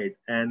website,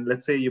 and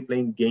let's say you're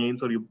playing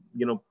games, or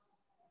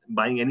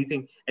buying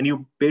anything, and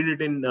you paid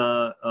it in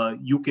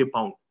UK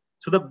pound.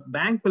 So the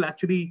bank will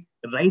actually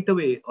right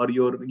away, or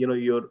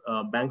your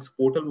bank's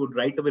portal would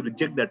right away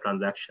reject that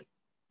transaction,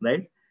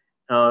 right?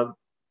 Uh,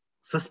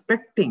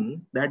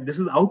 Suspecting that this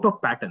is out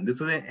of pattern. This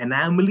is an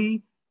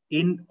anomaly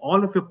in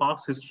all of your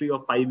past history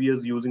of 5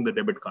 years using the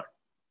debit card,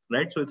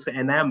 right? So it's an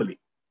anomaly.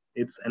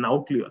 It's an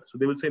outlier. So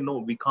they will say, no,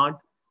 we can't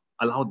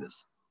allow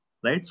this,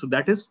 right? So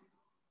that is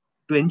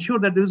to ensure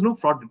that there is no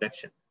fraud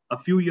detection. A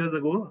few years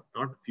ago,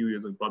 not a few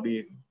years ago,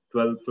 probably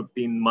 12,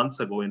 15 months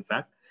ago, in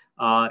fact,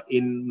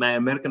 in my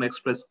American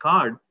Express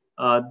card,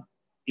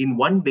 in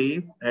one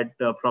day at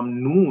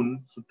from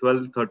noon, so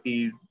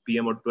 12:30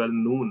 p.m. or 12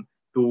 noon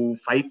to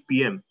 5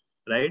 p.m.,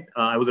 right?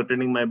 I was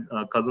attending my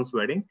cousin's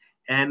wedding,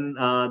 and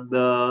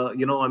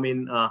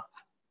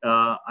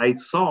I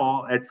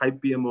saw at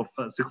 5 p.m. of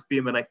 6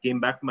 p.m. when I came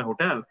back to my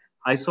hotel,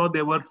 I saw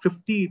there were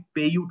 50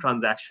 PayU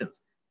transactions.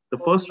 The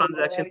first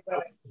transaction.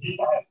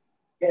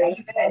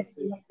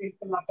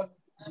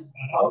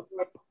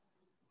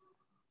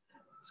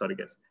 Sorry,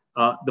 guys.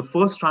 The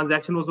first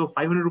transaction was of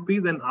 500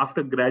 rupees, and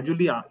after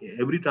gradually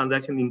every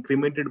transaction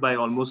incremented by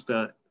almost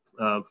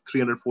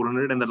 300,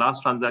 400, and the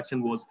last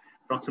transaction was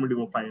approximately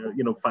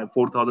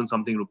 4,000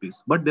 something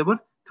rupees. But there were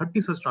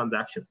 30 such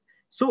transactions.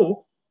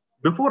 So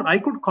before I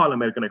could call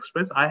American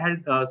Express, I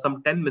had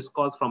some 10 missed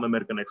calls from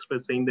American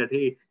Express saying that,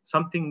 hey,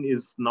 something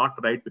is not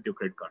right with your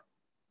credit card,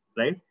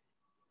 right?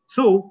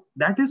 So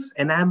that is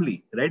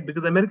anomaly, right?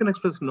 Because American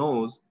Express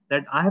knows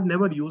that I have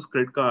never used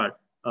credit card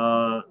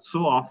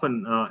so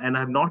often, and I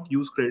have not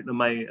used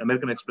my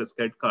American Express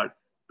credit card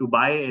to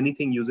buy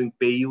anything using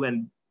PayU,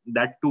 and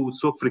that too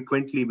so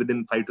frequently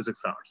within 5 to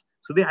 6 hours.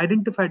 So they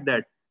identified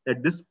that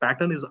this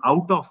pattern is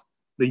out of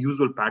the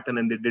usual pattern,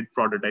 and they did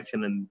fraud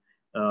detection, and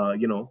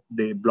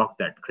they blocked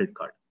that credit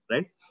card,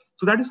 right?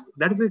 So that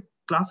is a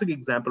classic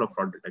example of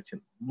fraud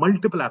detection.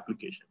 Multiple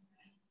application.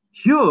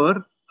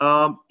 Here,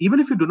 even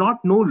if you do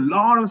not know a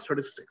lot of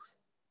statistics,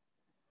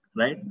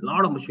 right, a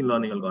lot of machine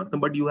learning algorithm,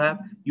 but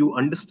you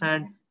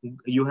understand,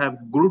 you have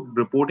good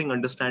reporting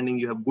understanding,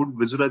 you have good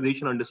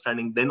visualization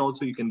understanding, then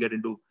also you can get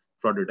into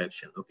fraud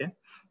detection. Okay,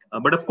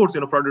 but of course,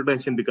 fraud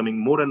detection becoming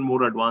more and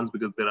more advanced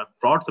because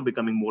frauds are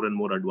becoming more and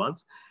more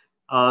advanced.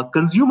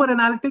 Consumer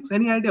analytics.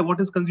 Any idea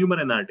what is consumer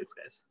analytics,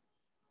 guys?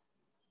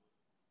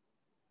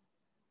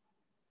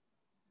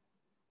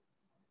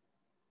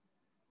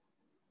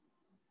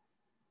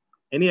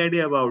 Any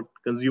idea about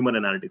consumer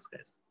analytics,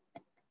 guys?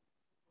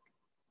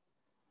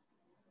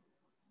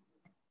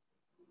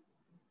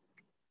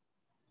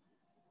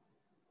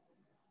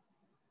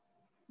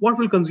 What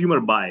will consumer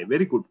buy?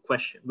 Very good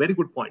question. Very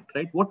good point,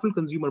 right? What will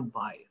consumer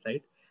buy,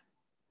 right?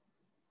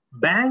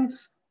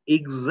 Banks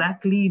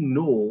exactly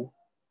know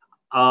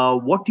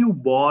what you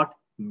bought,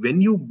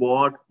 when you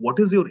bought, what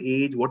is your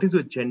age, what is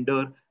your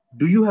gender,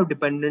 do you have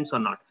dependents or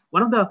not?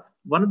 One of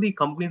the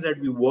companies that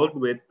we worked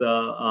with,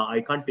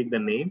 I can't take the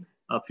name,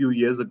 a few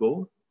years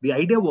ago. The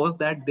idea was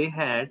that they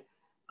had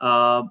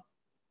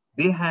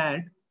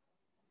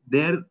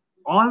their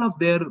all of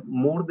their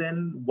more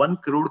than 1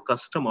 crore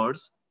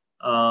customers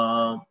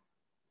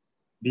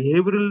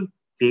behavioral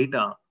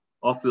data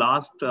of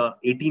last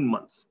 18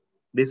 months.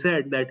 They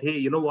said that, hey,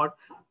 you know what?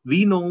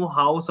 We know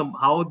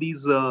how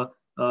these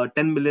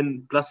 10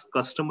 million plus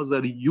customers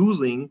are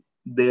using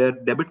their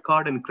debit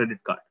card and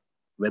credit card,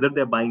 whether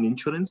they're buying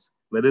insurance,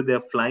 whether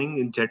they're flying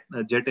in Jet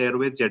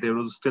Airways. Jet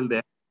Airways is still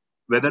there,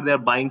 whether they're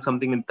buying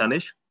something in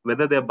Tanish,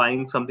 whether they're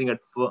buying something at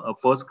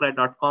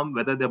firstcry.com,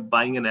 whether they're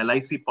buying an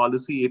LIC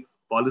policy. If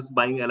policy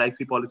buying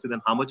LIC policy,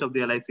 then how much of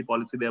the LIC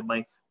policy they're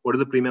buying? What is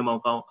the premium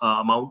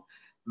amount?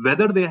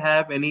 Whether they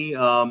have any,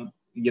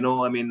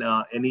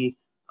 any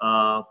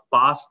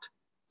past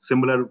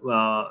similar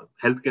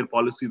healthcare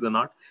policies or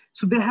not.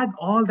 So they had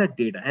all that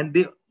data, and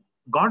they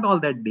got all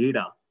that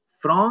data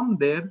from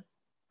their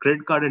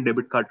credit card and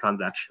debit card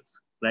transactions,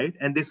 right?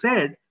 And they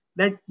said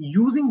that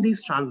using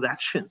these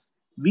transactions,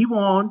 we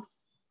want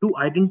to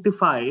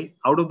identify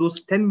out of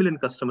those 10 million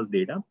customers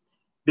data,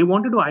 they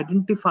wanted to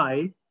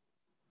identify,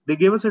 they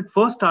gave us a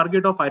first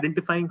target of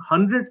identifying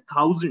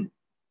 100,000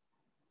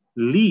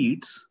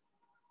 leads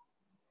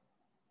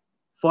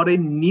for a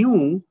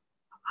new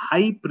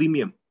high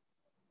premium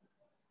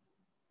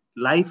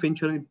life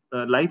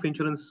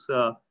insurance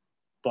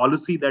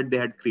policy that they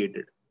had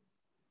created,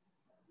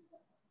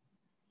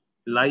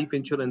 life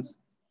insurance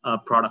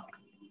product.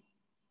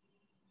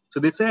 So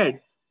they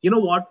said you know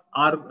what,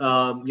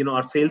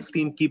 our sales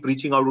team keep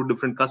reaching out to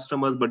different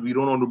customers, but we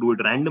don't want to do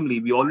it randomly.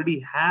 We already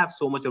have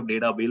so much of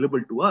data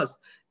available to us.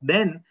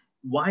 Then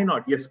why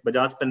not? Yes,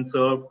 Bajaj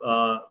Finserv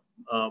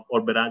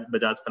or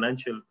Bajaj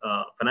Financial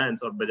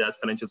Finance or Bajaj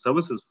Financial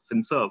Services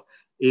Finserv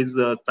is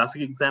a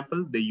classic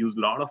example. They use a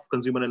lot of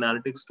consumer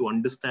analytics to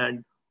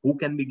understand who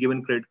can be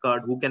given credit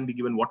card, who can be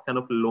given what kind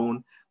of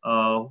loan,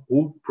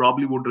 who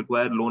probably would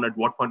require loan at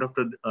what point of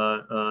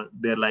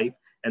their life,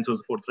 and so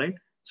forth, right?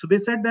 So they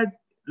said that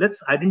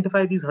let's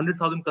identify these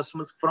 100,000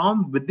 customers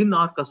from within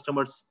our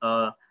customers'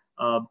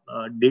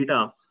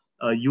 data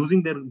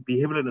using their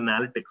behavioral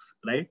analytics,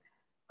 right?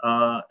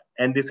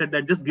 And they said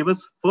that just give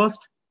us first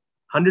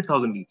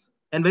 100,000 leads.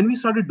 And when we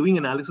started doing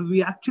analysis,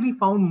 we actually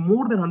found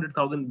more than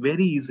 100,000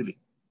 very easily,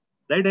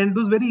 right? And it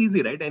was very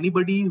easy, right?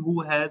 Anybody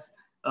who has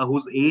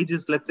whose age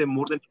is, let's say,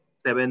 more than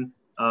 7,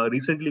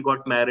 recently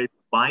got married,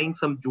 buying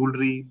some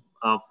jewelry,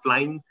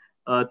 flying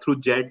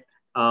through jet,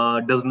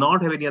 does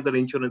not have any other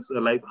insurance,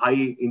 like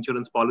high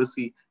insurance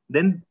policy,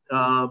 then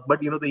but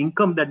the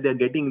income that they're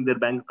getting in their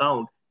bank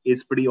account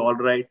is pretty all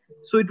right.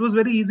 So it was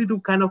very easy to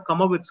kind of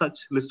come up with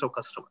such list of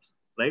customers,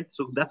 right?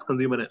 So that's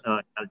consumer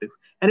analytics,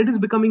 and it is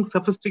becoming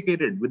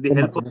sophisticated with the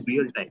help of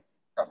real time,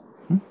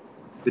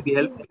 with the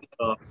help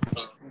of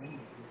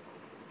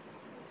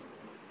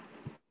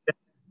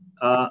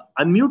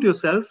unmute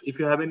yourself if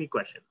you have any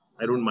question.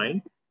 I don't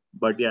mind.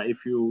 But yeah,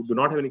 if you do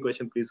not have any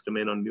question, please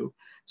remain on mute.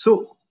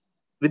 So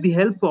with the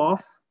help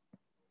of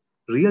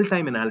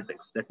real-time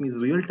analytics, that means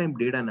real-time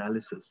data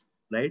analysis,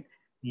 right?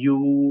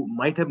 You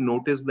might have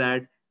noticed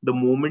that the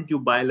moment you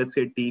buy, let's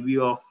say, a TV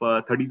of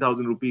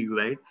 30,000 rupees,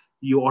 right?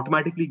 You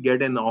automatically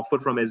get an offer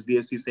from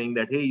SDFC saying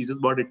that, hey, you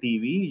just bought a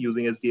TV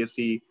using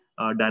SDFC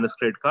Dynasty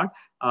credit card.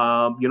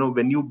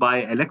 When you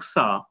buy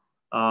Alexa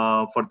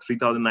for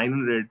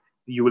 3,900,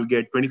 you will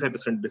get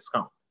 25%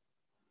 discount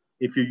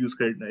if you use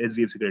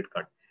SDFC credit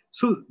card.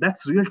 So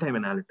that's real-time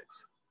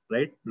analytics,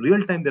 right?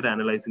 Real-time, they're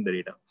analyzing the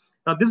data.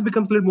 Now, this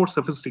becomes a little more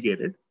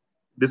sophisticated.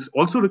 This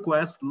also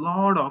requires a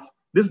lot of,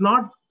 this is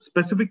not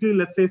specifically,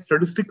 let's say,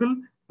 statistical,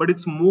 but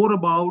it's more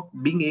about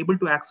being able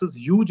to access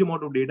huge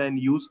amount of data and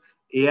use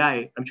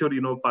AI. I'm sure,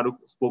 Farooq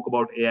spoke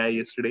about AI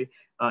yesterday,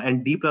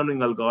 and deep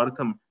learning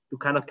algorithm to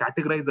kind of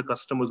categorize the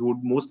customers who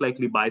would most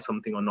likely buy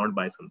something or not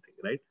buy something,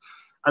 right?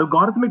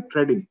 Algorithmic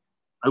trading.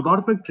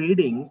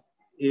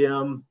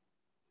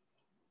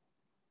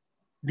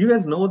 Do you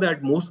guys know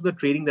that most of the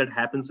trading that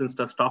happens in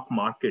the stock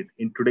market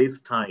in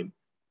today's time,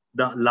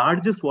 the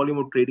largest volume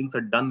of tradings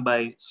are done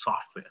by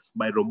softwares,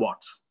 by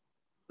robots,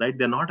 right?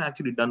 They're not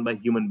actually done by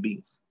human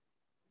beings,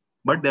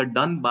 but they're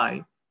done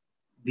by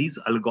these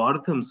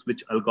algorithms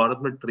which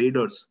algorithmic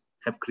traders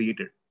have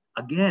created.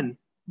 Again,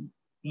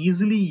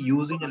 easily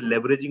using and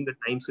leveraging the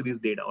time series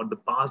data or the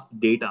past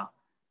data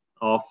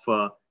of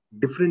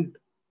different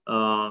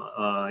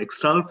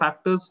external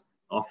factors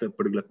of a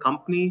particular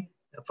company,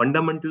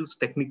 fundamentals,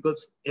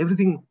 technicals,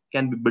 everything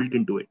can be built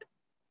into it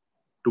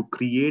to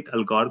create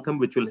algorithm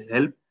which will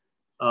help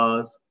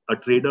a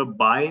trader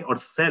buy or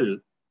sell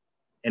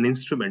an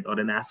instrument or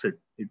an asset.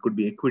 It could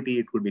be equity,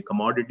 it could be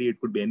commodity, it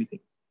could be anything,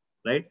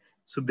 right?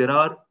 So there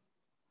are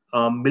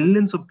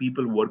millions of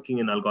people working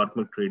in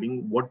algorithmic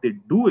trading. What they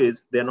do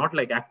is they're not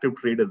like active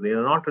traders. They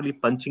are not really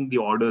punching the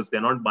orders.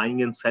 They're not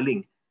buying and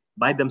selling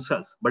by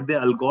themselves, but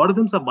their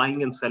algorithms are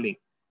buying and selling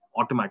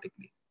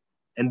automatically.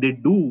 And they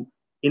do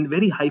in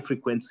very high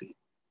frequency.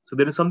 So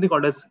there is something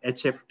called as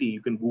HFT.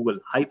 You can Google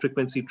high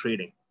frequency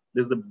trading.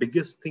 This is the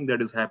biggest thing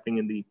that is happening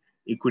in the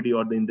equity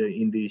or in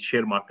the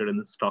share market and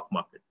the stock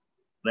market,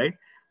 right?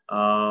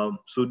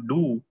 So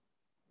do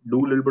a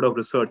little bit of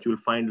research. You will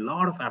find a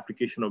lot of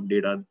application of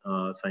data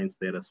science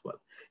there as well.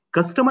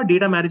 Customer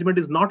data management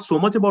is not so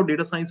much about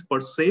data science per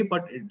se,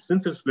 but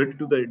since it's related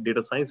to the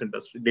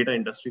data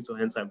industry, so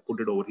hence I put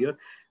it over here.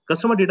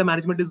 Customer data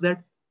management is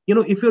that,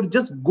 if you're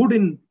just good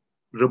in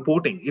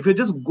reporting, if you're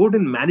just good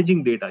in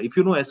managing data, if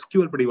you know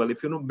SQL pretty well,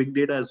 if you know big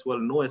data as well,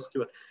 know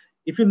SQL,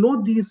 if you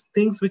know these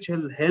things which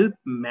will help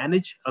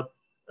manage a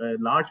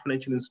large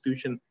financial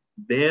institution,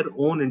 their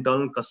own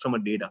internal customer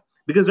data.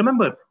 Because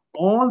remember,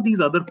 all these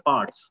other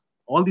parts,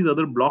 all these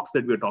other blocks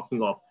that we're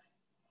talking of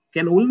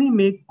can only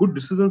make good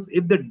decisions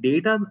if the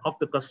data of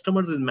the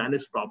customers is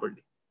managed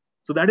properly.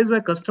 So that is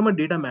why customer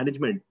data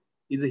management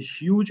is a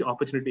huge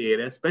opportunity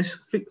area,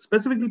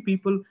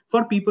 specifically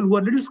for people who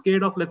are a little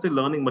scared of, let's say,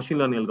 learning machine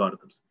learning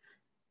algorithms.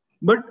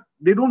 But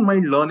they don't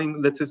mind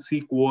learning, let's say,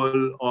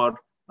 SQL or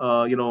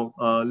a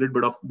little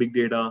bit of big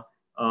data.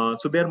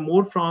 So they're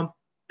more from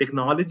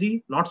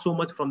technology, not so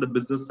much from the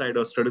business side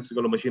or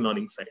statistical or machine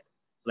learning side,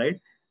 right?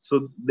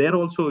 So there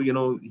also,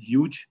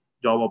 huge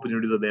job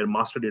opportunities are there,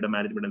 master data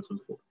management and so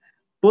forth.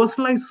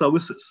 Personalized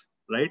services,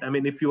 right? I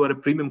mean, if you are a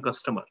premium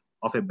customer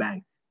of a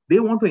bank, they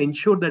want to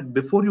ensure that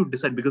before you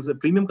decide, because a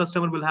premium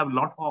customer will have a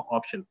lot of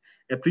options.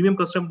 A premium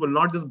customer will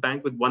not just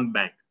bank with one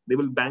bank. They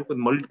will bank with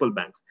multiple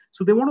banks.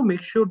 So they want to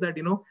make sure that,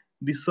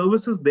 the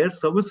services, their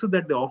services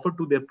that they offer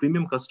to their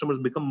premium customers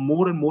become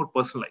more and more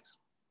personalized,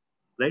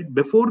 right?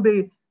 Before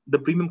the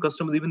premium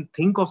customers even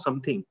think of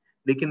something,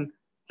 they can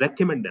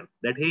recommend them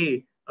that,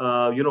 hey,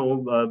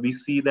 we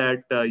see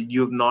that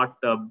you've not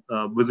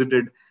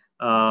visited,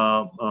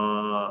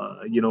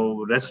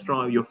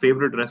 restaurant, your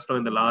favorite restaurant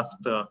in the last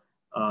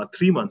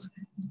 3 months.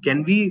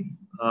 Can we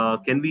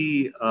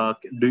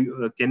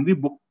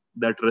book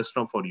that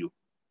restaurant for you?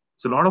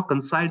 So a lot of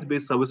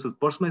concise-based services,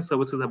 personalized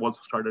services have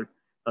also started.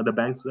 The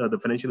banks, the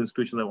financial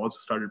institutions have also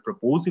started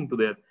proposing to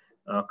their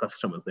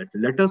customers that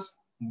let us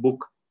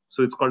book.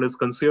 So it's called as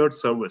concierge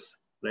service,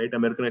 right?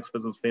 American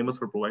Express is famous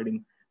for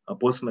providing a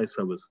personalized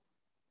service,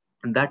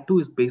 and that too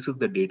is basis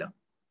the data,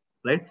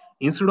 right?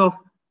 Instead of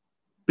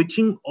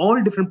pitching all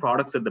different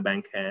products that the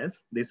bank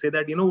has, they say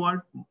that, you know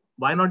what,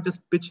 why not just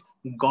pitch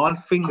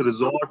golfing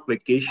resort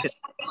vacation?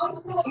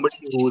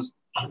 Somebody who's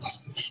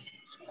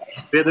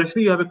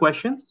Priyadarshini, you have a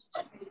question?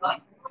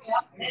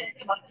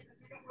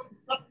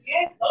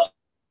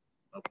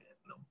 Okay,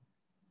 no.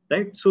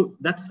 Right. So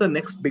that's the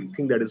next big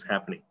thing that is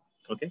happening.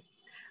 Okay.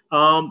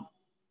 Um,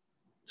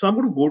 so I'm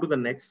going to go to the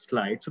next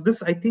slide. So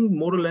this, I think,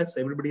 more or less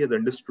everybody has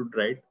understood,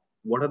 right?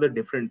 What are the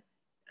different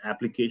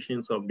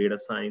applications of data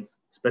science,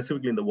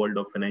 specifically in the world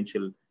of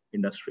financial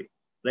industry,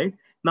 right?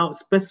 Now,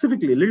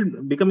 specifically,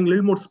 becoming a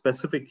little more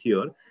specific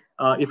here,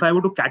 if I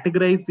were to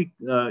categorize the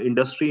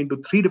industry into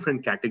three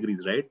different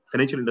categories, right?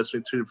 Financial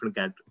industry, three different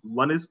categories.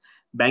 One is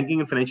banking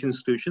and financial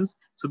institutions.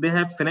 So they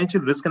have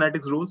financial risk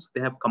analytics roles.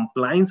 They have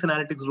compliance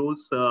analytics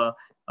roles,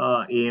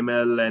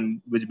 AML,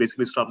 and which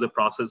basically stops the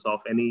process of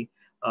any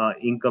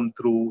income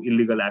through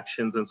illegal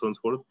actions and so on and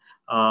so forth.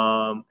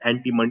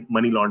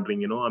 Anti-money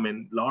laundering, I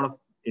mean, a lot of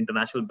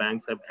international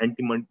banks have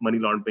anti-money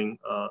laundering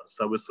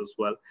service as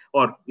well,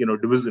 or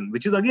division,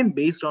 which is again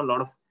based on a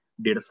lot of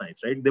data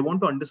science, right? They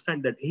want to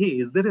understand that, hey,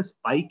 is there a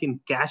spike in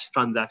cash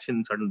transaction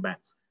in certain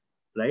banks,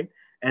 right?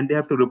 And they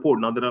have to report.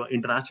 Now there are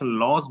international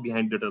laws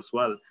behind it as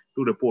well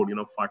to report,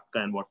 FATCA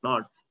and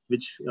whatnot,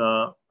 which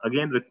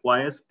again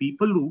requires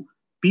people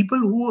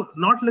who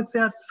not, let's say,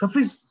 are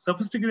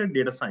sophisticated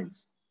data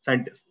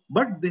scientists,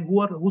 but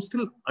who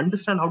still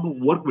understand how to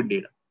work with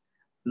data.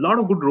 A lot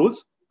of good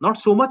roles, not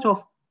so much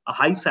of a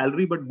high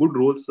salary, but good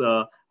roles,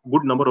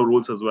 good number of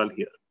roles as well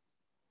here.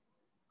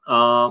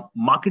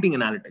 Marketing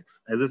analytics,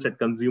 as I said,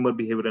 consumer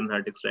behavior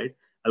analytics, right?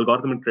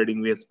 Algorithmic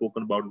trading, we have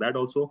spoken about that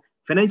also.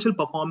 Financial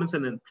performance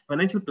and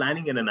financial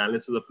planning and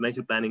analysis of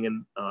financial planning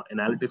and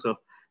analytics of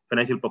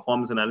financial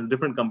performance analysis.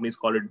 Different companies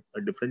call it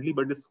differently,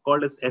 but it's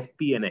called as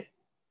FP&A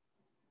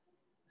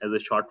as a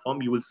short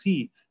form. You will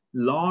see a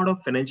lot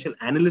of financial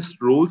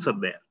analyst roles are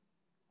there,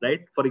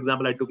 right? For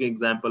example, I took an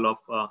example of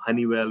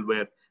Honeywell,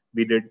 where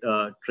we did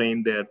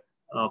train their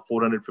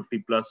 450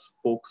 plus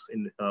folks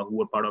who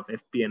were part of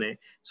FP&A.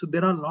 So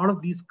there are a lot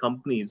of these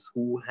companies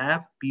who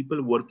have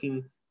people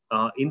working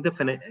in the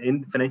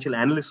financial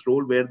analyst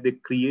role, where they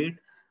create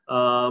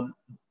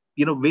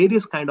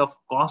various kind of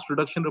cost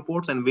reduction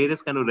reports and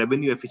various kind of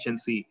revenue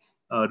efficiency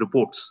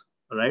reports,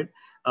 right?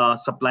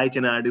 Supply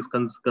chain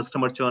analytics,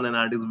 customer churn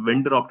analytics,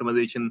 vendor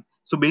optimization.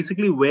 So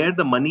basically, where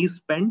the money is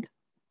spent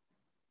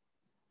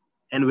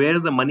and where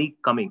is the money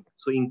coming?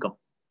 So income.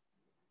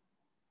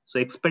 So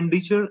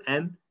expenditure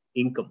and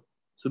income.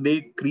 So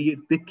they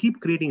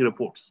keep creating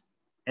reports,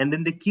 and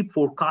then they keep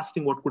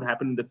forecasting what could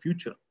happen in the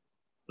future,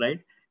 right?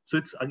 So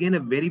it's again a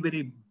very,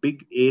 very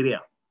big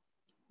area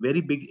where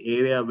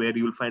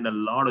you'll find a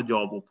lot of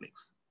job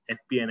openings,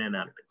 FP&A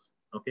analytics,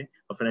 okay,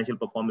 or financial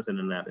performance and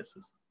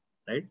analysis,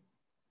 right?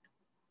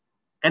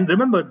 And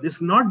remember, this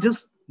is not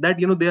just that,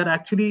 they are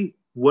actually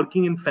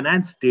working in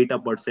finance data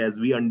per se, as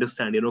we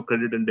understand,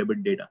 credit and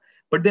debit data,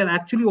 but they're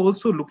actually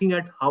also looking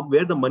at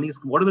where the money is,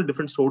 what are the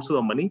different sources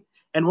of money,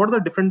 and what are the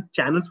different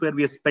channels where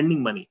we are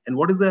spending money, and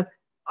what is the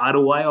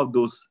ROI of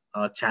those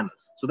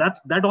channels. So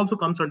that also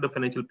comes under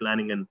financial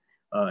planning and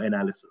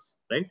analysis,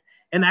 right?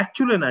 And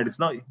actual analysis.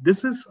 Now,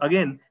 this is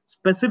again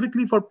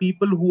specifically for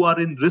people who are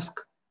in risk,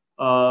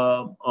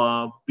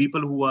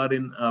 people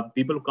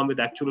who come with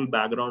actual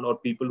background, or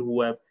people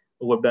who have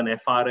done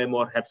FRM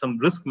or have some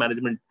risk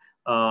management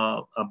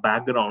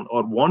background,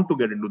 or want to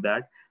get into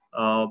that.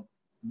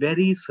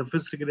 Very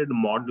sophisticated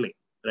modeling,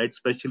 right?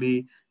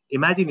 Especially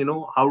imagine,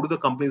 how do the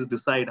companies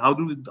decide? How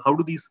do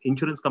these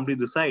insurance companies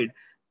decide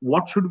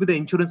what should be the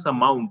insurance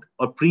amount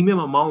or premium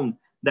amount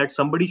that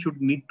somebody should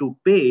need to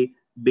pay,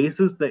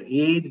 basis the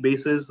age,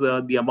 basis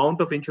the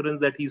amount of insurance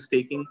that he's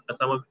taking,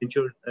 sum of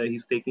insurance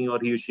he's taking, or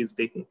he or she is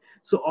taking.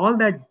 So all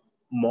that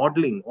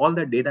modeling, all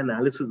that data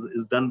analysis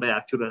is done by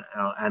actual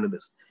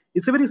analysts.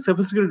 It's a very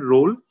sophisticated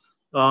role,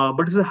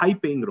 but it's a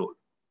high-paying role.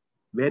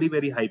 Very,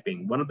 very high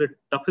paying. One of the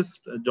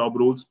toughest job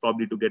roles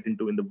probably to get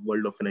into in the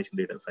world of financial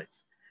data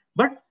science.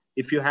 But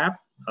if you have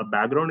a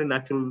background in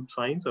actual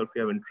science, or if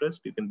you have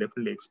interest, you can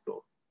definitely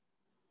explore.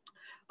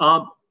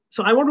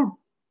 So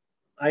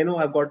I know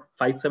I've got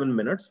 5-7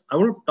 minutes. I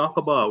want to talk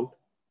about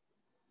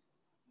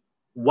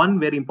one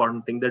very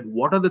important thing, that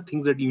what are the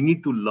things that you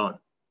need to learn,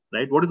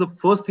 right? What is the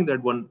first thing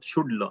that one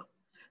should learn?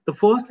 The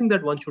first thing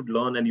that one should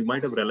learn, and you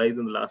might have realized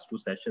in the last 2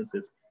 sessions,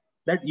 is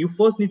that you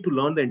first need to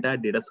learn the entire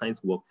data science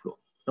workflow.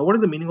 Now, what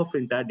is the meaning of the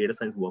entire data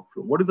science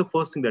workflow? What is the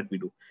first thing that we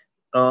do?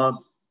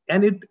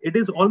 And it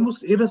is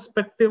almost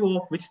irrespective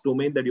of which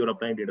domain that you're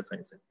applying data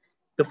science in.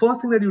 The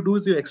first thing that you do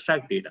is you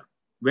extract data.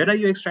 Where are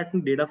you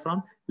extracting data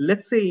from?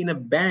 Let's say in a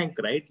bank,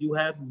 right? You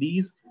have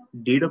these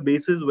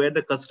databases where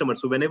the customer,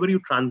 so whenever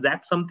you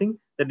transact something,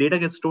 the data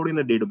gets stored in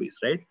a database,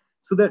 right?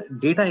 So the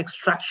data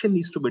extraction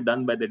needs to be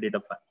done by the data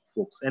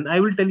folks. And I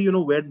will tell you,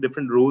 where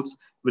different roles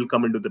will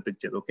come into the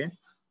picture, okay?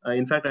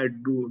 In fact, I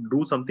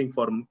do something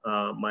for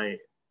my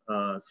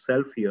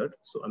self here.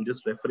 So I'm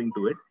just referring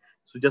to it.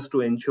 So just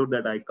to ensure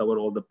that I cover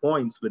all the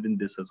points within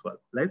this as well,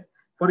 right?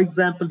 For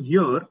example,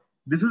 here,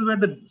 this is where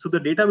the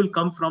data will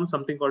come from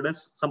something called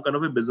as some kind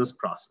of a business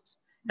process.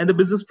 And the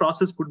business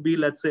process could be,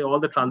 let's say, all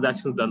the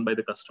transactions done by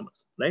the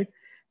customers, right?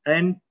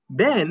 And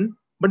then,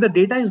 but the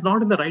data is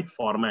not in the right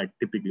format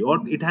typically, or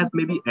it has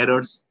maybe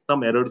errors,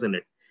 some errors in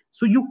it.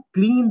 So you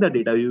clean the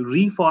data, you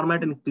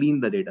reformat and clean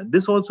the data.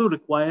 This also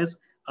requires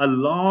a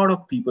lot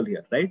of people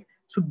here, right?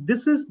 So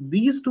this is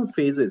these two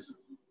phases.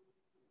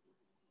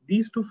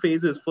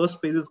 First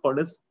phase is called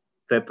as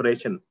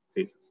preparation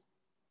phases.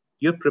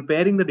 You're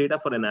preparing the data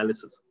for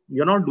analysis.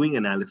 You're not doing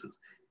analysis.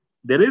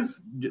 There is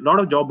a lot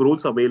of job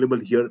roles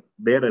available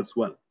there as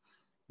well.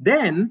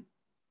 Then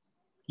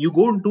you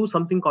go into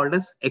something called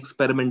as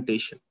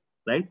experimentation,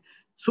 right?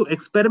 So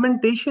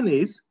experimentation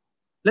is,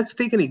 let's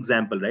take an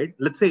example, right?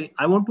 Let's say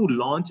I want to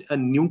launch a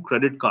new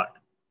credit card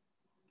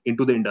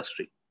into the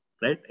industry,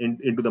 right?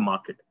 Into the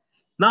market.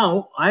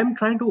 Now I'm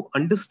trying to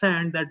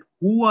understand that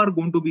who are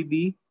going to be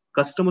the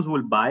customers who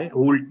will buy,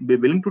 who will be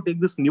willing to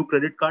take this new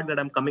credit card that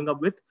I'm coming up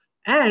with,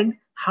 and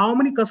how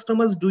many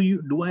customers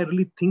do I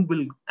really think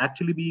will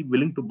actually be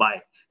willing to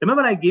buy?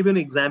 Remember, I gave you an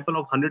example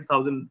of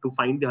 100,000 to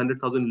find the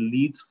 100,000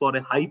 leads for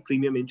a high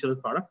premium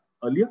insurance product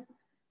earlier.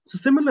 So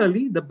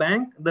similarly,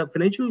 the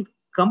financial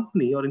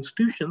company or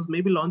institutions may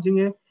be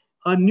launching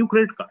a new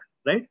credit card,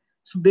 right?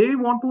 So they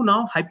want to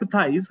now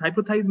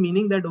hypothesize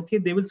meaning that, okay,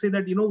 they will say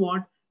that,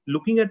 what,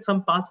 looking at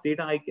some past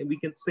data, we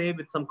can say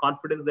with some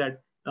confidence that,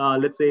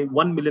 let's say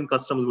 1 million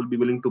customers will be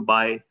willing to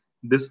buy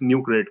this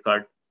new credit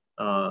card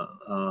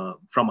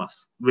from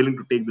us, willing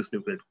to take this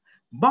new credit.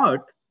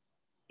 But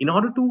in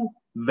order to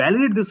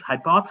validate this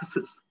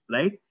hypothesis,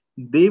 right,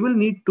 they will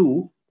need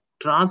to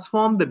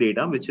transform the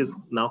data, which is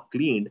now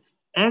cleaned,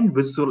 and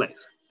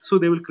visualize. So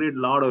they will create a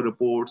lot of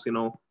reports,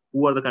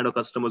 who are the kind of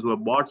customers who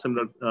have bought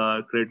similar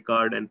credit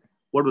card and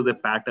what was their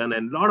pattern,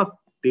 and a lot of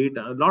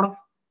data, a lot of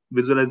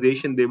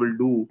visualization they will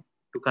do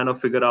to kind of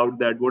figure out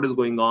that what is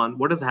going on,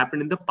 what has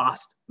happened in the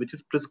past, which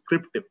is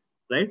prescriptive,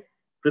 right?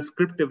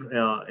 Prescriptive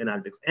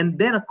analytics. And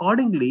then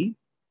accordingly,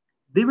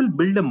 they will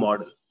build a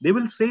model. They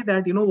will say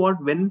that,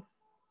 what, when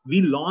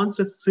we launched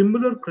a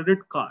similar credit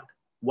card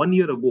 1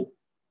 year ago,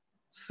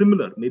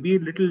 similar, maybe a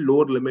little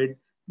lower limit,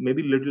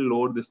 maybe a little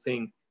lower this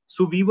thing.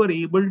 So we were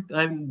able to,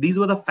 and these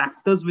were the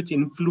factors which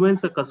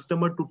influence a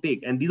customer to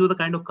take. And these were the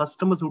kind of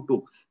customers who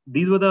took.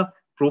 These were the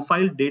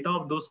profile data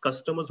of those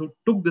customers who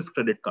took this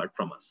credit card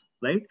from us,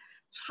 right?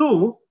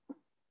 So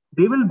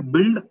they will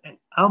build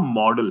a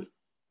model.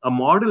 A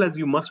model, as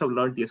you must have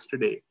learned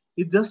yesterday,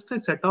 is just a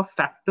set of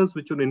factors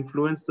which will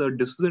influence the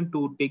decision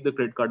to take the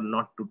credit card,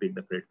 not to take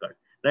the credit card,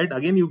 right?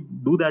 Again, you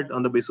do that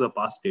on the basis of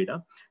past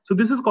data. So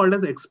this is called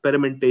as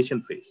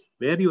experimentation phase,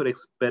 where you're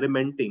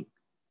experimenting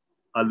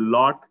a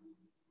lot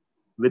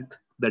with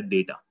the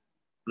data,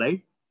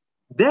 right?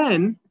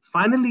 Then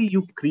finally,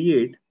 you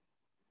create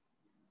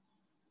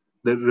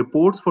the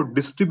reports for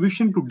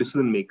distribution to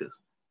decision makers,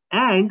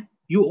 and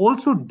you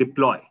also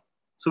deploy.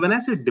 So when I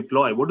say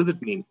deploy, what does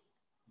it mean?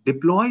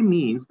 Deploy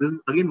means, this is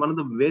again one of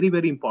the very,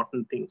 very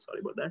important things, sorry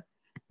about that,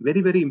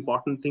 very, very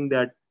important thing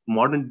that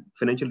modern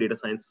financial data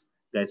science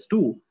guys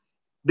do.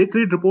 They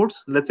create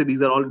reports. Let's say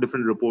these are all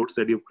different reports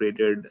that you've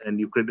created, and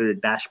you created a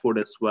dashboard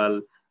as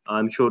well.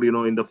 I'm sure,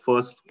 in the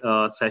first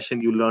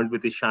session, you learned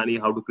with Ishani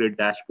how to create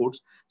dashboards.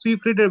 So you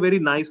created a very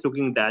nice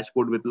looking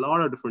dashboard with a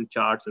lot of different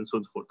charts and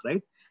so forth,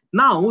 right?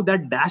 Now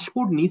that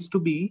dashboard needs to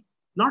be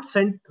not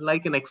sent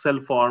like an Excel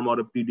form or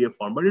a PDF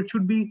form, but it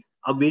should be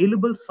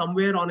available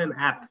somewhere on an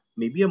app,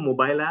 maybe a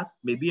mobile app,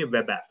 maybe a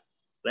web app,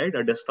 right?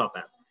 A desktop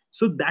app.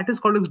 So that is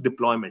called as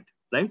deployment,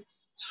 right?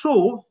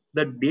 So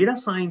the data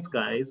science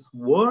guys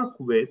work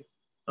with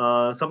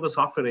some of the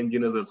software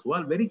engineers as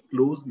well very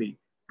closely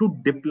to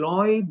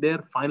deploy their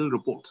final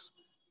reports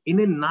in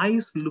a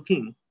nice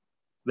looking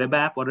web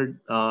app or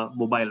a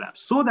mobile app,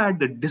 so that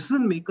the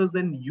decision makers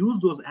then use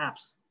those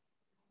apps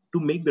to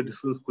make the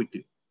decisions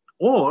quickly.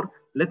 Or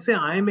let's say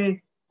I am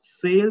a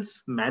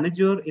sales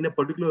manager in a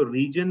particular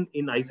region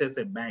in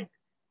ICICI Bank.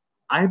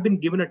 I have been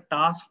given a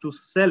task to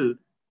sell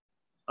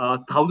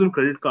 1,000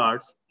 credit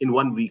cards in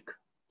 1 week.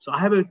 So I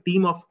have a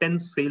team of 10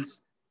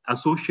 sales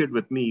associate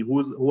with me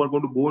who are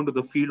going to go into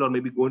the field or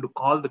maybe going to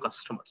call the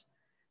customers.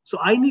 So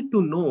I need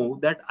to know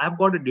that I've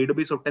got a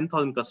database of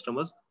 10,000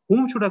 customers.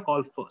 Whom should I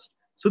call first?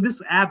 So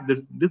this app,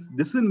 this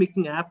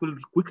decision-making app will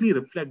quickly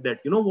reflect that,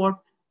 what,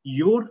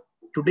 your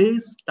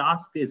today's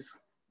task is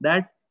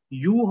that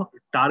you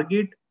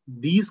target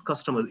these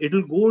customers. It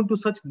will go into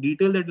such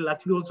detail that it will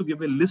actually also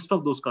give a list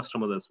of those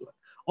customers as well.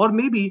 Or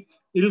maybe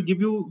it'll give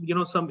you,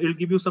 some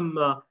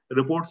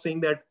reports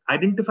saying that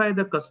identify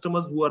the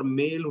customers who are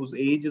male, whose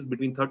age is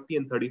between 30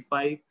 and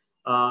 35,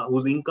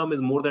 whose income is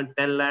more than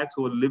 10 lakhs,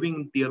 who are living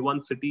in tier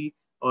 1 city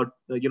or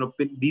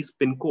these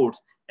pin codes,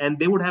 and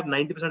they would have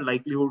 90%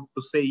 likelihood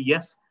to say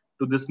yes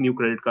to this new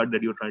credit card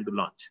that you're trying to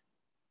launch,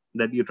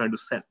 that you're trying to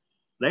sell,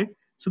 right?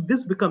 So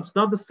this becomes,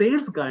 now the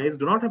sales guys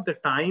do not have the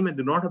time and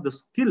do not have the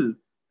skill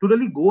to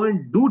really go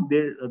and do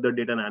the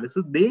data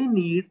analysis. They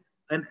need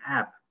an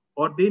app,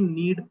 or they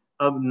need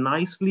a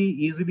nicely,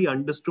 easily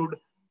understood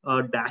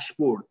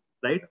dashboard,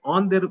 right,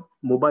 on their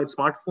mobile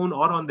smartphone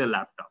or on their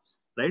laptops,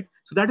 right?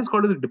 So that is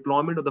called the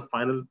deployment of the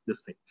final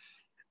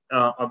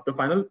of the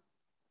final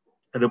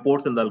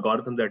reports and the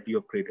algorithm that you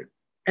have created.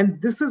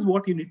 And this is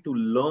what you need to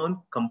learn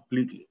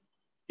completely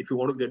if you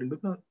want to get into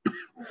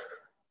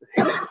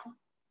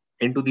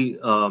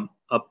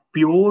a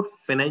pure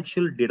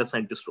financial data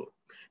scientist role.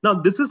 Now,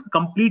 this is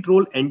complete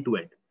role end to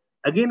end.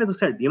 Again, as I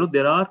said,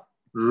 there are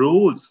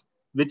roles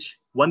which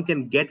one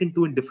can get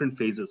into in different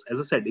phases. As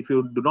I said, if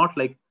you do not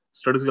like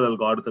statistical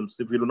algorithms,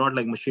 if you do not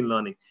like machine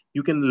learning,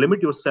 you can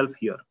limit yourself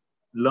here.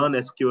 Learn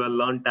SQL,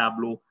 learn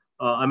Tableau.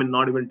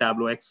 Not even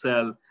Tableau,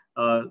 Excel,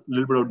 a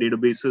little bit of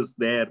databases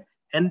there,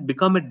 and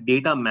become a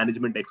data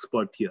management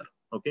expert here.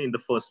 Okay, in the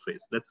first phase,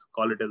 let's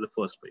call it as the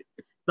first phase.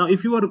 Now,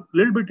 if you are a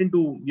little bit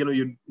into,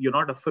 you're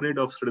not afraid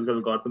of statistical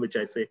algorithm, which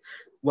I say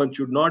one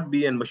should not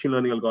be, and machine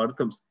learning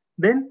algorithms,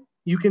 then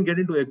you can get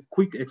into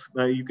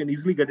you can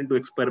easily get into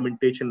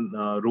experimentation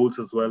roles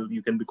as well.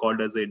 You can be called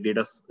as a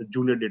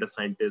junior data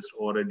scientist,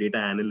 or a data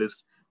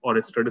analyst, or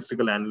a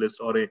statistical analyst,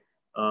 or a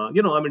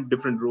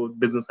different role,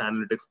 business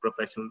analytics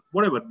professional,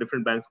 whatever.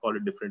 Different banks call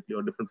it differently,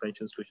 or different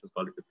financial institutions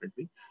call it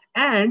differently.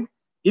 And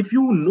if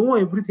you know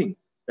everything,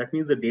 that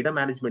means the data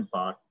management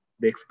part,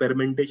 the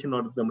experimentation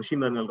or the machine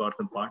learning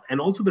algorithm part, and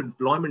also the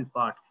deployment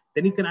part,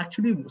 then you can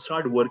actually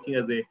start working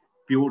as a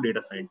pure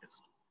data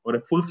scientist, or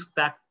a full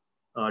stack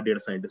data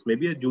scientist,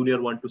 maybe a junior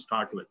one to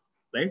start with,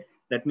 right?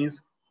 That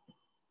means,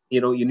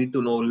 you need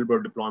to know a little bit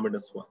of deployment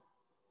as well.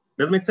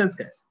 Does it make sense,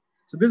 guys?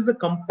 So this is the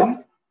complete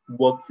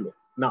workflow.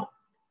 Now,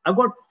 I've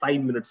got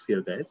 5 minutes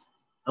here, guys.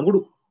 I'm going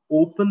to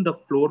open the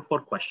floor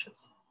for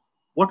questions.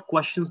 What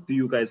questions do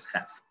you guys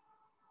have?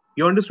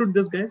 You understood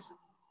this, guys?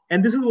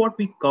 And this is what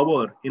we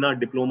cover in our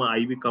diploma.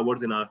 Ivy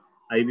covers in our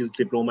Ivy's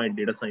diploma in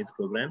data science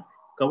program,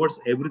 covers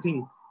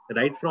everything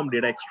right from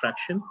data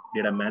extraction,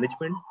 data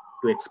management,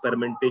 to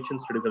experimentation,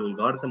 statistical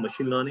algorithm,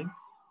 machine learning,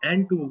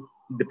 and to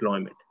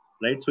deployment,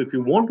 right? So if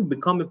you want to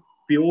become a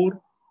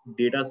pure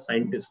data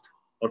scientist,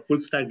 or full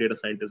stack data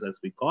scientist as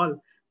we call,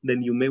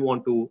 then you may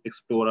want to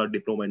explore our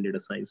diploma in data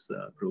science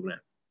program.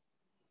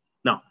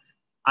 Now,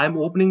 I'm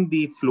opening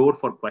the floor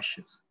for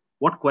questions.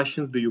 What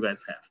questions do you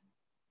guys have?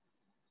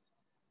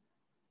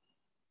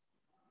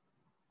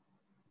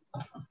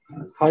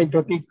 Hi,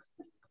 Pratik.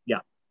 Yeah.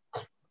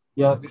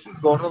 Yeah, this is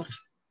Gaurav.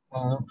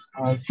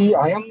 See,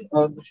 I am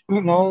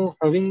now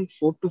having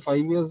 4 to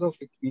 5 years of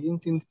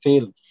experience in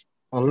sales.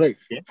 All right.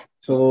 Yeah.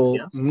 So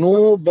Yeah.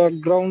 no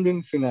background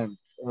in finance.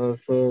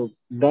 So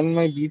done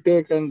my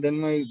BTech and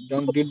then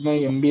did my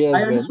MBA I as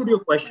well. understood your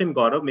question,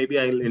 Gaurav. Maybe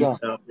I'll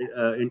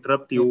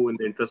interrupt Yeah. you in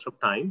the interest of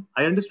time.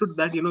 I understood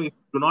that, if you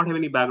do not have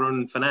any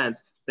background in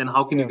finance, then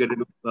how can you Yeah. get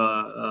into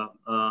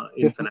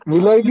in Yes. finance?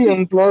 Will I You be see,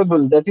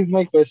 employable? That is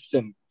my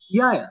question.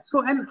 yeah.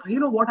 So, and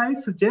what I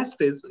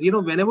suggest is,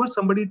 whenever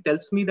somebody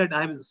tells me that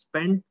I've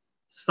spent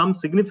some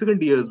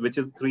significant years, which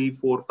is 3,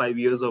 4, 5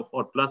 years of,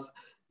 or plus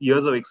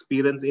years of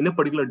experience in a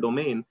particular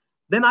domain,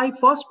 then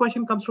first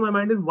question comes to my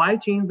mind is, why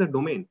change the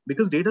domain?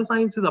 Because data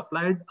science is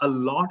applied a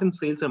lot in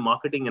sales and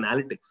marketing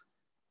analytics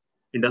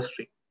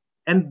industry.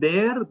 And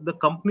there, the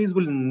companies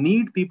will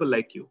need people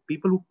like you,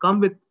 people who come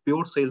with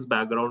pure sales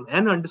background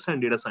and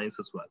understand data science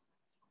as well.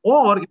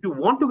 Or if you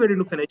want to get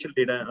into financial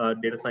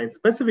data science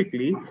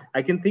specifically,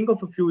 I can think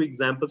of a few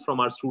examples from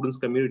our students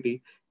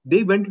community.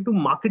 They went into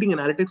marketing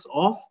analytics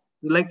of,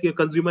 like, your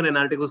consumer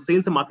analytics or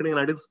sales and marketing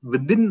analytics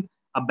within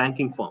a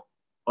banking firm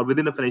or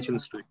within a financial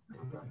institution,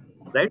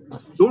 right?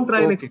 Don't try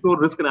and Okay. explore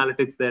risk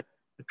analytics there.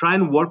 Try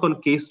and work on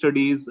case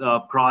studies,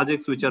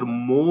 projects which are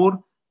more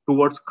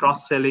towards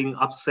cross-selling,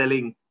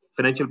 upselling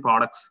financial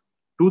products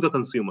to the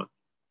consumer.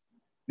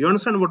 Do you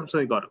understand what I'm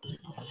saying, Gaurav?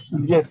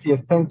 Yes.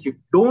 Yes. Thank you.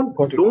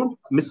 Got it. Don't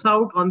miss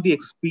out on the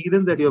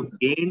experience that you have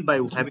gained by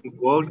having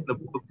worked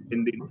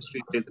in the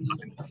industry.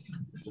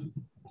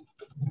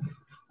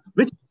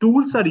 Which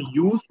tools are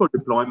used for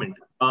deployment?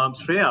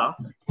 Shreya,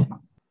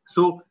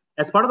 so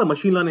as part of the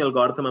machine learning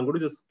algorithm, I'm going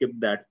to just skip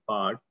that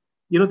part.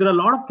 There are a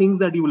lot of things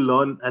that you will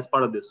learn as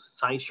part of this: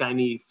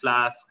 Shiny,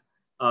 Flask,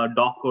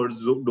 Docker,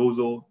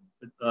 Dozo,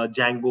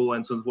 Django,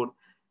 and so forth.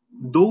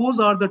 Those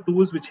are the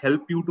tools which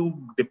help you to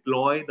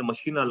deploy the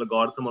machine learning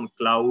algorithm on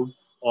cloud,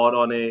 or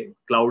on a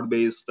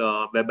cloud-based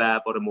web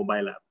app or a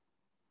mobile app.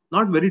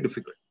 Not very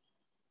difficult.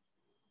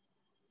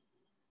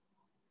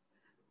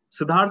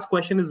 Siddharth's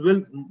question is,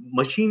 will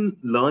machine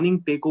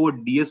learning take over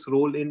DS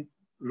role?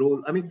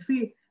 I mean,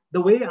 see, the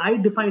way I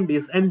define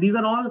this, and these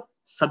are all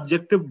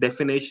subjective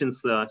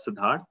definitions,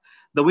 Siddharth.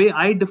 The way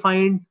I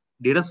define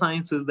data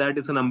science is that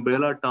it's an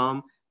umbrella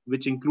term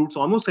which includes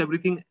almost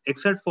everything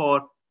except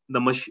for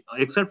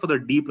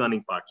the deep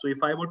learning part. So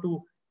if I were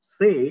to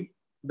say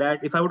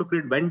that if I were to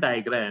create Venn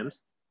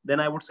diagrams, then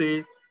I would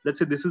say, let's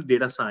say this is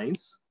data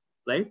science,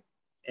 right?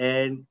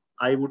 And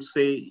I would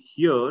say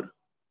here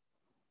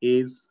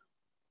is,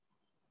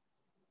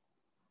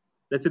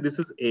 let's say this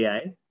is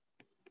AI,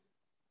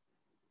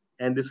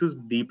 and this is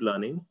deep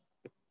learning,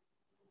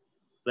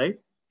 right?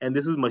 And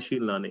this is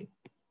machine learning.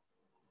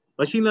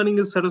 Machine learning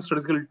is a sort of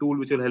statistical tool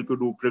which will help you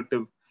do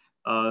predictive,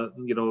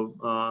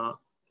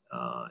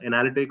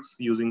 analytics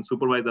using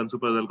supervised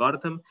unsupervised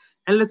algorithm.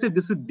 And let's say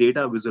this is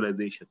data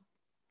visualization,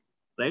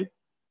 right?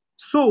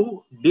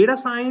 So data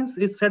science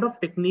is set of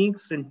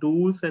techniques and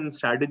tools and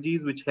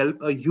strategies which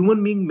help a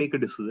human being make a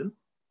decision,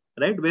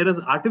 right? Whereas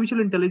artificial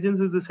intelligence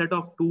is a set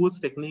of tools,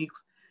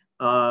 techniques,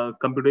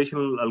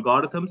 computational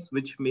algorithms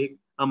which make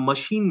a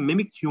machine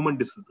mimic human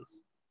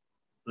decisions,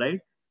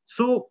 right?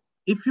 So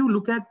if you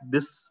look at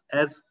this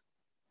as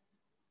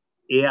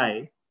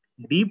AI,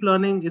 deep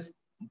learning is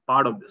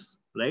part of this,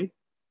 right?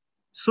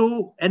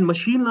 So, and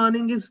machine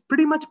learning is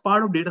pretty much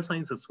part of data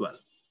science as well,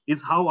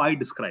 is how I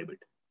describe it,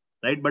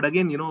 right? But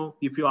again,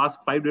 if you ask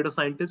 5 data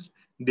scientists,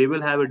 they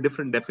will have a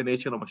different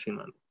definition of machine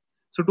learning.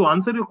 So to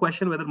answer your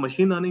question, whether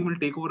machine learning will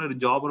take over a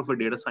job of a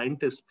data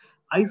scientist,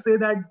 I say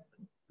that,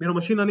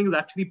 machine learning is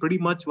actually pretty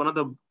much one of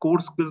the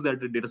core skills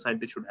that a data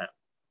scientist should have.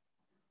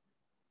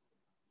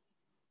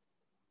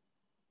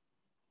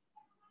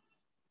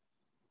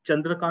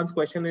 Chandrakant's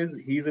question is,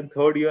 he's in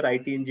 3rd year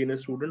IT engineer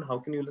student. How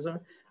can you listen?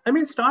 I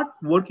mean, start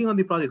working on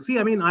the project. See,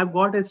 I mean, I've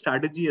got a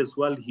strategy as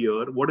well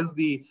here. What is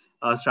the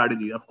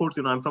strategy? Of course,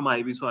 I'm from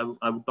Ivy, so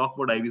I would talk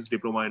about Ivy's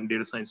diploma in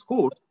data science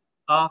course.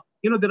 There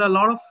are a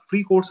lot of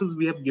free courses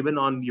we have given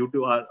on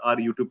YouTube, our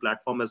YouTube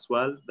platform as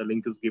well. The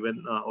link is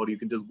given, or you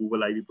can just Google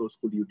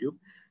IvyProSchool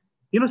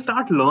YouTube.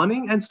 Start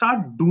learning and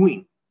start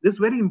doing. This is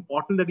very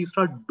important that you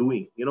start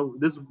doing.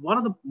 This is one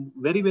of the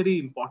very, very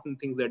important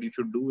things that you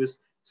should do is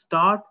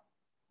start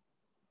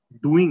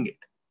doing it,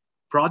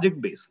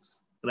 project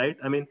basis, right?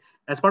 I mean,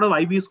 as part of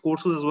IB's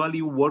courses as well,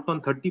 you work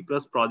on 30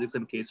 plus projects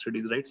and case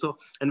studies, right? So,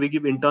 and we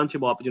give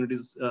internship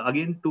opportunities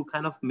again to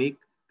kind of make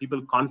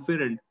people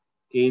confident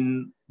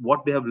in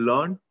what they have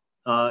learned,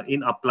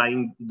 in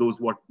applying those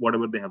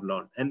whatever they have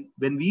learned. And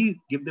when we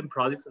give them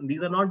projects, and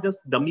these are not just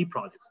dummy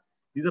projects,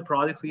 these are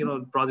projects,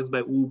 projects by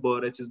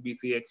Uber,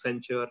 HSBC,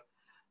 Accenture,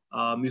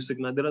 Music.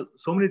 There are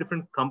so many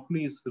different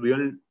companies,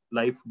 real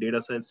life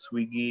data science,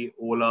 Swiggy,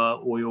 Ola,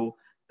 Oyo.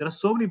 There are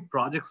so many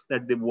projects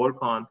that they work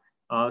on.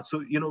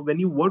 So, when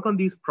you work on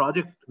these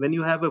projects, when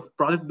you have a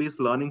project-based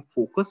learning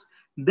focus,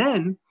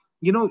 then,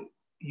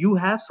 you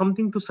have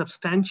something to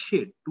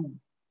substantiate,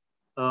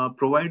 to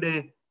provide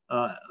a,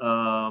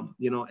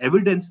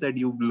 evidence that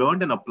you've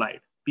learned and applied.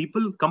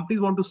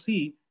 Companies want to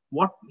see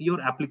what your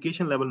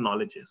application level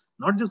knowledge is,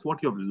 not just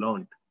what you've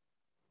learned,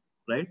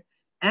 right?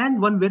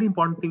 And one very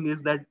important thing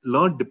is that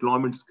learn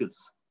deployment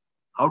skills,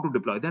 how to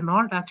deploy. They're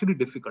not actually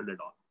difficult at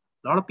all.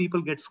 A lot of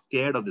people get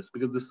scared of this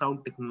because this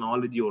sounds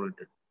technology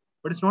oriented,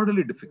 but it's not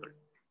really difficult.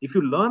 If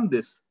you learn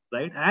this,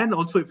 right? And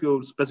also if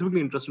you're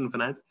specifically interested in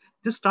finance,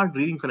 just start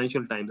reading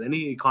Financial Times,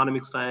 any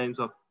economics times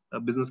or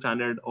Business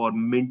Standard or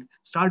Mint.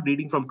 Start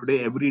reading from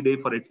today every day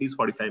for at least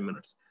 45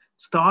 minutes.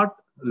 Start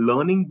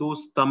learning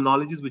those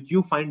terminologies which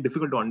you find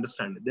difficult to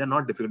understand. They're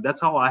not difficult. That's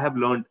how I have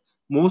learned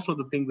most of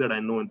the things that I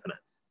know in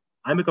finance.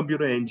 I'm a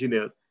computer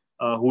engineer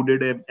who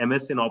did a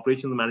MS in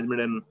operations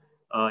management and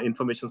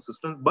information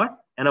systems,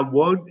 and I've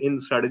worked in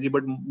strategy,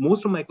 but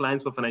most of my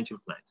clients were financial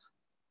clients,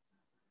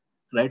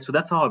 right? So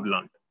that's how I've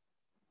learned,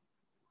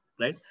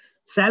 right?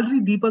 Salary,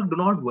 Deepak, do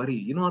not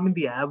worry.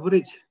 The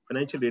average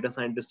financial data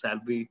scientist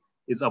salary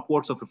is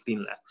upwards of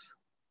 15 lakhs,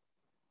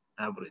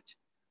 average.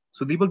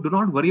 So Deepak, do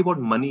not worry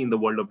about money in the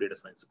world of data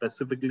science,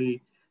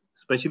 especially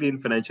in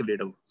financial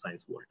data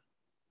science world.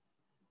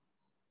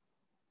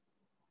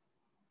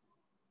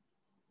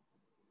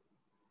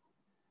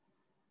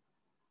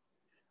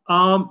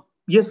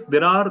 Yes,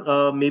 there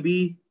are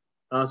maybe.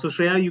 So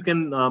Shreya, you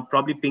can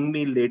probably ping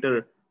me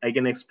later. I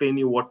can explain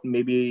you what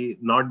may be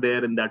not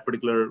there in that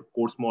particular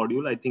course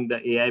module. I think the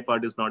AI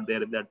part is not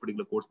there in that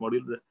particular course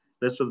module. The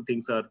rest of the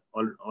things are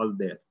all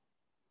there.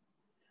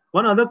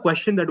 One other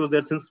question that was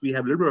there, since we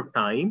have a little bit of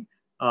time,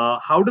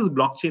 how does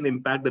blockchain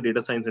impact the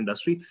data science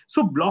industry?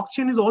 So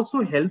blockchain is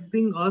also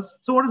helping us.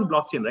 So what is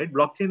blockchain, right?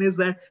 Blockchain is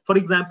that, for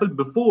example,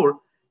 before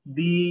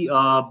the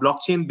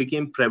blockchain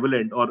became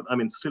prevalent, or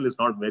still is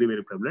not very,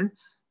 very prevalent.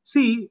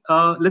 See,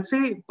 let's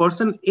say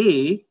person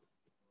A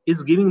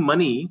is giving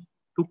money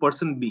to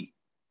person B,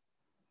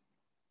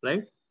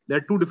 right? There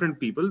are two different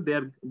people.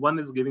 One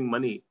is giving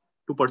money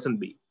to person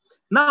B.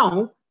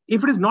 Now,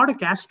 if it is not a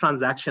cash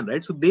transaction,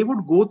 right? So they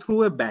would go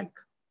through a bank.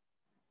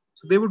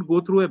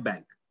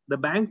 The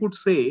bank would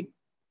say,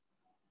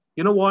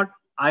 you know what?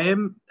 A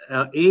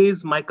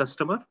is my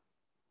customer,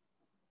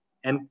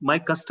 and my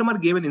customer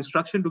gave an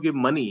instruction to give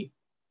money.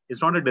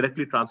 It's not a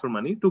directly transfer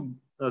money to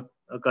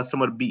a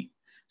customer B.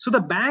 So the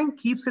bank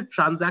keeps a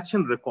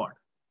transaction record,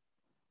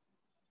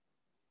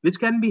 which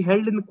can be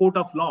held in the court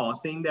of law,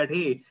 saying that,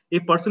 hey,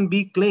 if person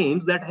B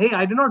claims that, hey,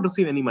 I did not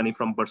receive any money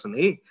from person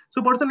A.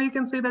 So person A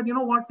can say that, you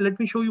know what, let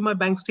me show you my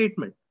bank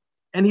statement.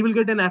 And he will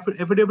get an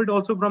affidavit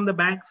also from the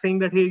bank saying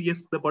that, hey,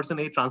 yes, the person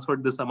A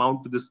transferred this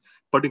amount to this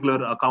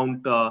particular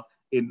account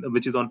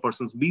which is on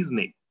person's B's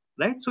name,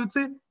 right? So it's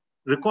a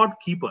record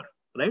keeper,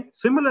 right?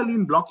 Similarly,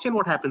 in blockchain,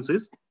 what happens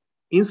is,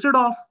 instead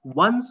of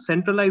one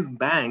centralized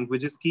bank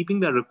which is keeping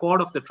the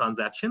record of the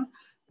transaction,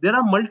 there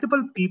are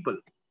multiple people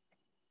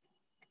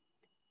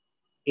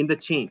in the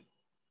chain.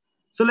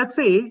 So let's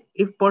say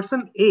if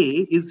person A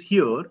is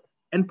here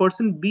and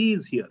person B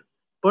is here,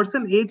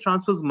 person A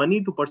transfers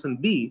money to person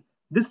B.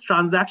 This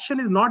transaction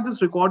is not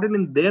just recorded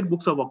in their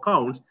books of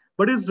accounts,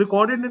 but is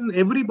recorded in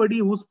everybody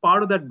who's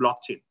part of that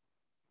blockchain.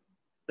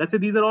 Let's say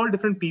these are all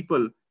different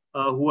people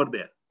who are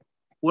there,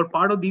 who are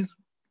part of these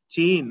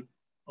chain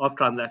of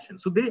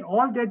transactions. So they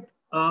all get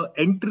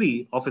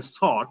entry of a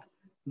sort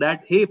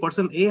that, hey,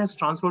 person A has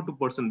transferred to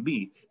person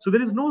B. So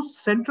there is no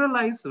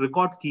centralized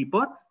record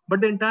keeper,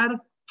 but the entire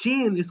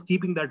chain is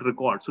keeping that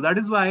record. So that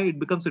is why it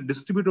becomes a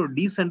distributed,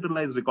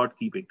 decentralized record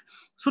keeping.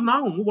 So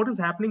now what is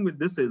happening with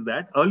this is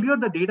that earlier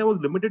the data was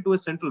limited to a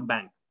central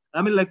bank.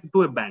 I mean, like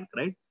to a bank,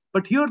 right?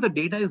 But here the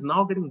data is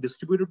now getting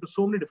distributed to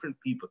so many different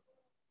people.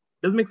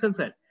 Does make sense?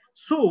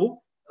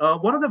 So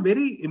one of the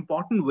very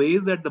important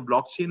ways that the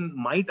blockchain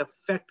might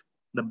affect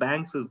the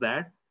banks is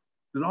that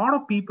a lot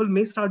of people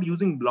may start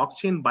using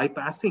blockchain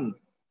bypassing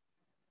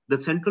the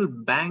central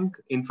bank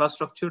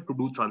infrastructure to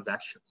do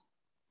transactions,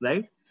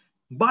 right?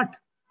 But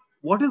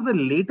what is the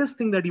latest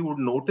thing that you would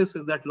notice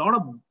is that a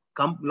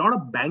lot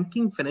of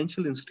banking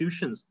financial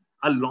institutions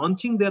are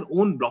launching their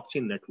own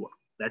blockchain network.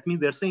 That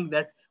means they're saying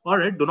that, all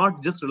right, do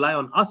not just rely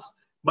on us,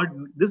 but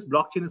this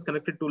blockchain is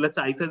connected to, let's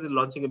say ICICI is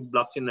launching a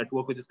blockchain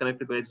network, which is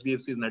connected to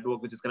HDFC's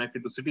network, which is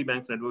connected to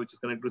Citibank's network, which is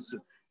connected to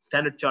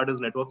Standard Chartered's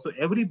network. So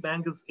every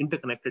bank is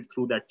interconnected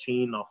through that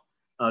chain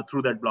of,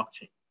 through that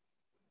blockchain.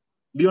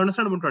 Do you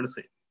understand what I'm trying to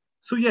say?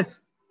 So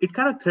yes, it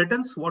kind of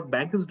threatens what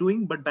bank is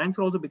doing, but banks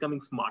are also becoming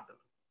smarter,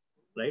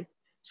 right?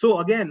 So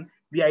again,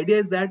 the idea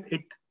is that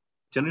it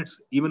generates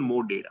even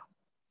more data.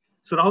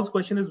 So Rahul's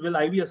question is, will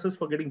Ivy assess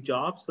for getting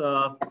jobs?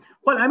 Well,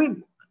 I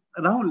mean,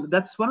 Rahul,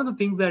 that's one of the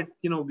things that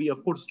we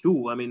of course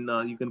do. I mean,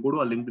 you can go to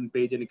our LinkedIn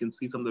page and you can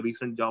see some of the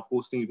recent job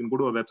posting. You can go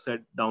to our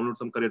website, download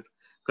some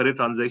career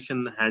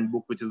transition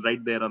handbook, which is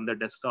right there on the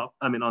desktop.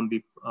 I mean, on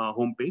the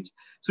homepage.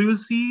 So you'll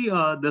see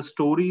the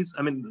stories.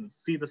 I mean,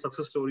 see the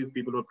success stories,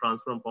 people who have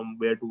transformed from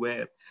where to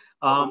where.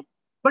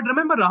 But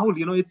remember,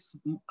 Rahul, it's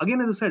again,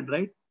 as I said,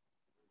 right?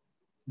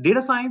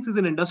 Data science is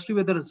an industry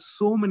where there are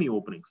so many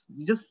openings.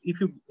 Just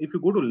if you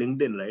go to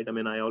LinkedIn, right? I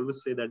mean, I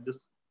always say that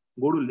just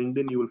go to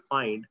LinkedIn, you will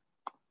find.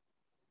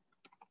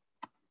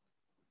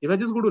 If I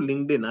just go to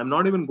LinkedIn, I'm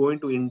not even going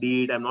to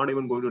Indeed, I'm not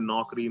even going to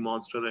Naukri,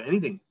 Monster, or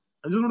anything.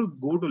 I'm just going to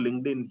go to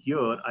LinkedIn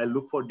here. I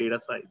look for data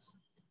science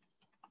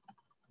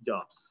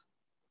jobs,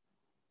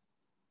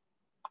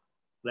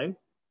 right?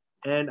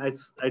 And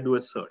I do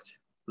a search,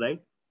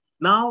 right?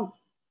 Now,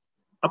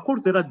 of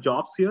course, there are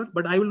jobs here,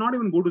 but I will not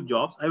even go to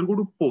jobs. I will go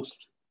to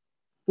posts.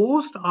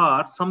 Posts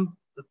are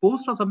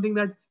something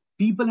that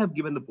people have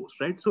given the post,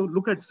 right? So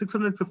look at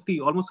 650,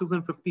 almost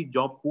 650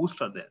 job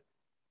posts are there,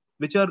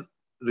 which are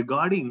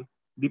regarding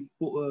the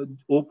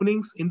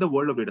openings in the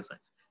world of data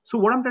science. So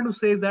what I'm trying to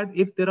say is that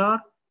if there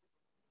are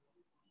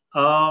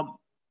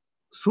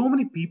so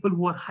many people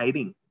who are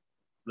hiring,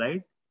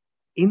 right,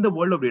 in the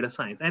world of data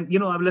science, and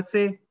let's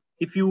say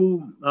if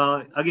you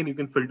again, you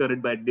can filter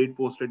it by date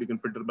posted, you can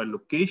filter by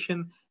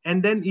location,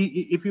 and then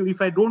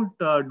if I don't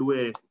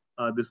do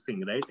this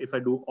thing, right, if I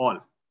do all,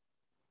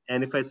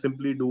 and if I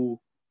simply do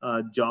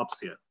jobs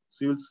here,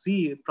 so you'll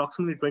see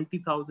approximately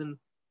 20,000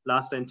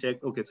 last time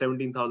checked. Okay,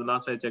 17,000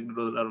 last I checked, it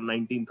was around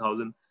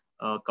 19,000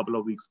 a couple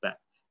of weeks back,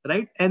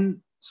 right? And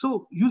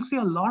so you'll see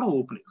a lot of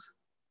openings,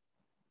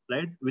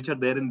 right, which are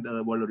there in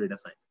the world of data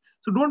science.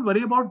 So don't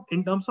worry about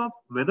in terms of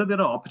whether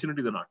there are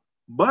opportunities or not.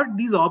 But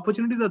these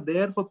opportunities are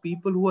there for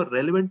people who are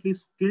relevantly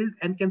skilled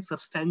and can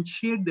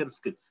substantiate their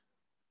skills.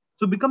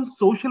 So become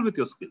social with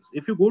your skills.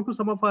 If you go to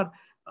some of our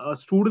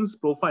students'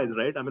 profiles,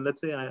 right? I mean,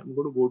 let's say I'm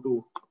going to go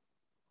to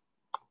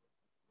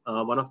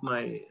one of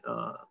our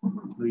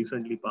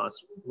recently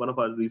passed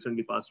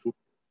students.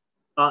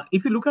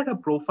 If you look at her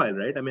profile,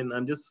 right? I mean,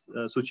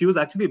 so she was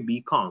actually a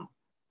BCom,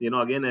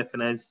 again, a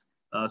finance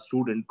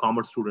student,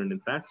 commerce student. In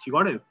fact, she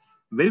got a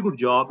very good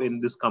job in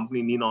this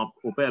company, Nina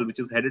Opel, which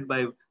is headed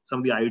by some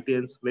of the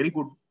IITians. Very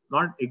good,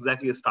 not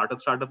exactly a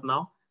startup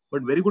now,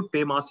 but very good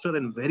paymaster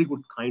and very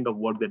good kind of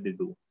work that they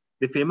do.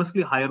 They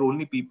famously hire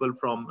only people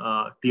from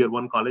tier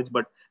 1 college,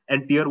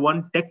 and tier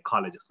 1 tech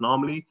colleges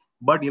normally,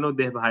 but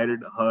they have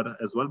hired her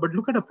as well. But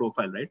look at her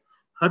profile, right?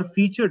 Her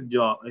featured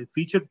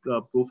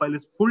profile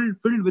is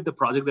filled with the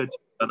project that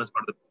she's done as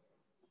part of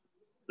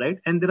the, right?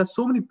 And there are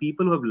so many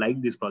people who have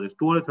liked these projects.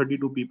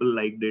 232 people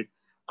liked it.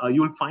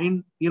 You'll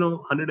find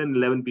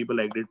 111 people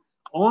liked it.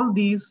 All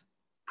these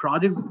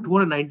projects,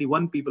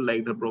 291 people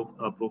liked her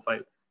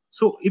profile.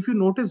 So if you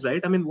notice,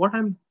 right, I mean, what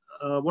I'm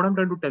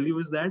trying to tell you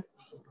is that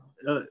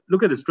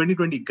look at this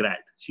 2020 grad.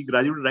 She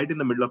graduated right in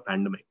the middle of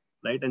pandemic,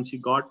 right? And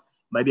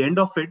by the end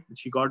of it,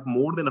 she got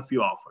more than a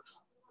few offers,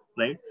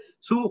 right?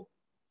 So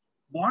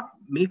what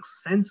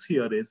makes sense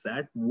here is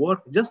that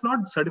work, just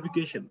not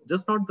certification,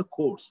 just not the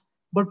course,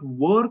 but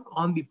work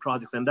on the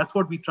projects. And that's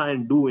what we try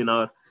and do in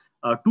our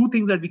two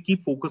things that we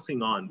keep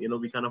focusing on. You know,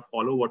 we kind of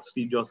follow what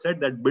Steve Jobs said,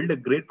 that build a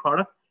great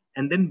product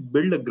and then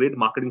build a great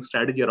marketing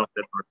strategy around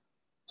that product.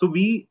 So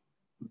we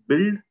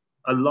build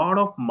a lot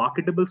of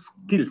marketable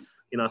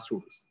skills in our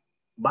students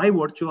by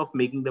virtue of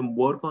making them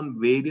work on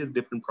various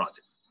different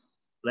projects,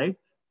 right?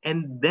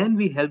 And then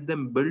we help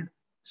them build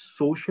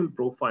social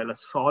profile, a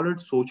solid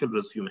social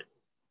resume,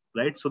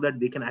 right? So that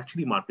they can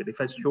actually market.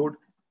 If I showed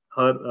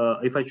her,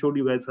 if I showed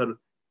you guys her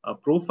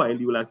profile,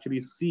 you will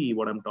actually see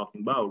what I'm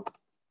talking about.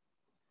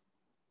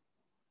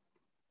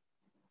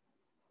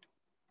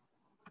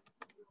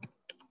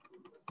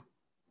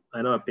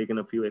 I know I've taken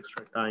a few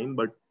extra time,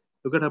 but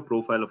look at her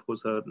profile. Of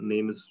course, her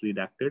name is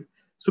redacted.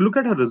 So look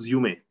at her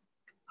resume.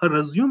 Her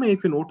resume,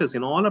 if you notice,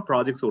 in all her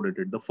projects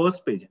audited, the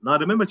first page. Now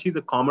remember, she's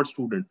a commerce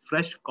student,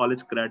 fresh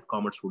college grad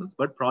commerce students,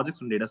 but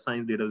projects in data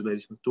science, data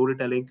visualization,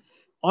 storytelling,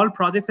 all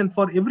projects. And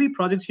for every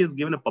project, she has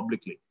given a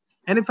public link.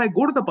 And if I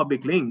go to the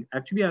public link,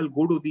 actually, I'll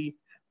go to the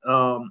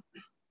I'll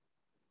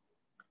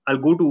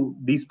go to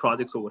these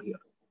projects over here.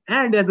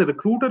 And as a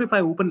recruiter, if I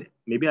open,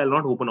 maybe I'll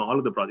not open all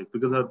of the projects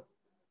because her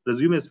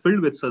resume is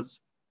filled with such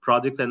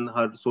projects and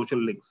her social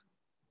links.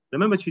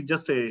 Remember, she's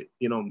just a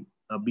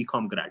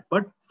BCom grad,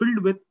 but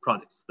filled with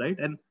projects, right?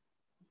 And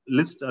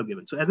lists are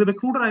given. So as a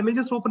recruiter, I may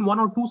just open one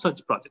or two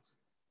such projects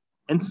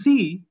and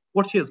see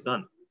what she has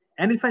done.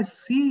 And if I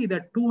see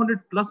that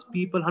 200 plus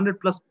people,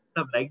 100 plus people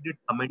have liked it,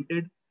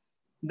 commented,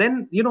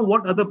 then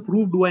what other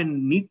proof do I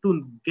need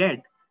to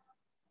get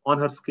on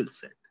her skill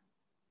set,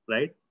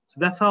 right? So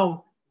that's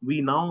how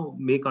we now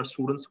make our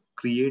students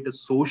create a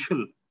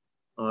social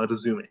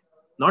resume,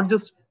 not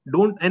just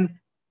don't. And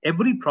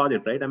every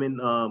project, right? I mean,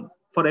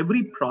 for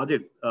every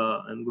project,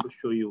 I'm going to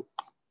show you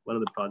one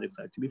of the projects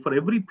actually. For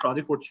every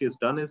project, what she has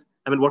done is,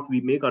 I mean, what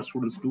we make our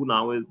students do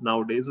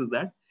nowadays is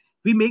that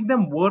we make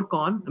them work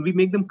on and we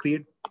make them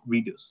create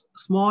videos, a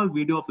small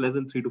video of less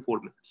than 3 to 4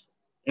 minutes,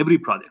 every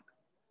project,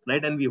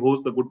 right? And we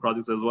host the good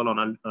projects as well on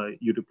our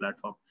YouTube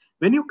platform.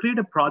 When you create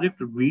a project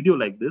video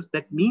like this,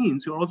 that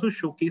means you're also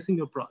showcasing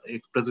your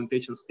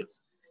presentation skills.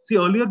 See,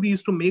 earlier we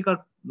used to make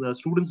our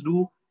students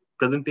do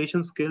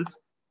presentation skills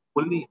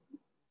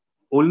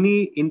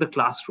only in the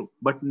classroom,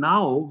 but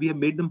now we have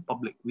made them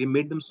public. We have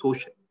made them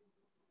social,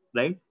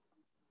 right?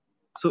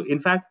 So in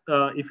fact,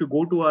 if you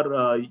go to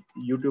our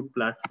YouTube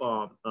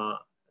platform,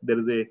 there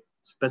is a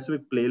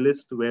specific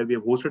playlist where we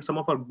have hosted some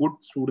of our good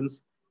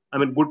students, I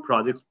mean, good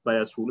projects by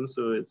our students.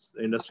 So it's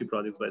industry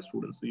projects by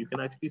students. So you can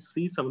actually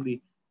see some of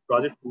the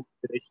project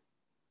inspiration.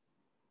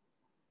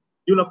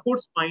 You'll of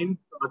course find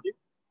projects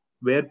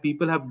where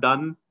people have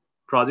done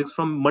projects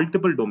from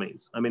multiple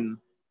domains. I mean,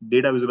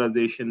 data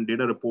visualization,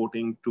 data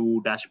reporting,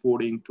 to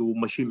dashboarding, to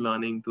machine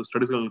learning, to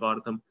statistical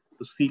algorithm,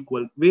 to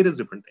SQL, various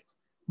different things.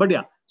 But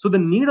yeah, so the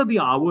need of the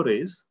hour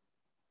is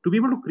to be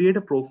able to create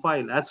a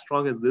profile as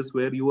strong as this,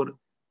 where you are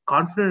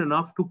confident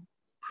enough to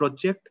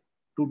project,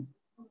 to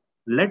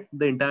let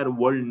the entire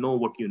world know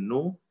what you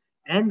know,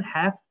 and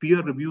have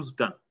peer reviews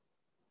done.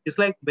 It's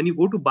like when you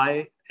go to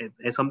buy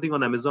something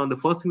on Amazon, the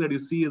first thing that you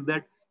see is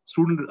that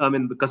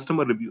the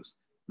customer reviews.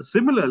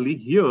 Similarly,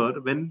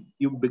 here, when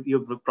your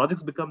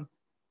projects become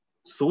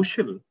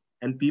social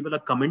and people are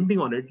commenting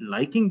on it,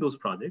 liking those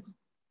projects,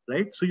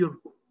 right? So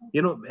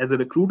as a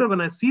recruiter, when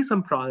I see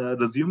some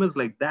resumes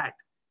like that,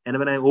 and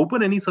when I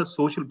open any such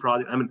social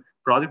project, I mean,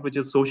 project which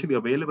is socially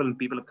available and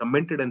people have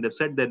commented and they've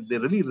said that they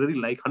really, really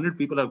like, 100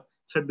 people have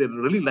said they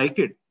really like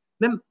it,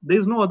 then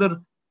there's no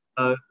other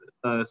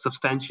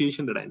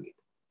substantiation that I need,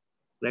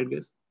 right,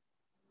 guys?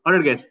 All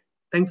right, guys.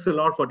 Thanks a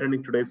lot for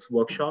attending today's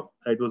workshop.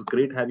 It was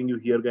great having you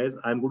here, guys.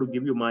 I'm going to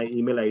give you my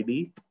email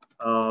ID.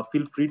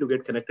 Feel free to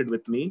get connected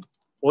with me.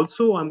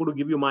 Also, I'm going to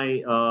give you my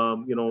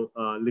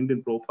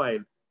LinkedIn profile.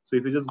 So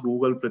if you just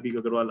Google Pratik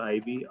Agarwal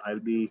Ivy,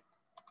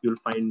 you'll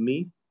find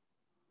me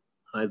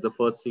as the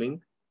first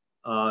link.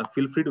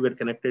 Feel free to get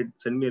connected.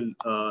 Send me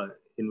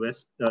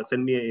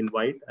send me an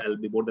invite. I'll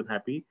be more than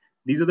happy.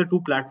 These are the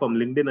two platforms,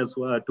 LinkedIn as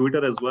well,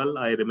 Twitter as well.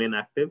 I remain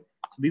active.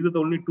 So these are the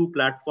only two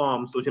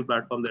platforms, social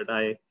platforms that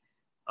I.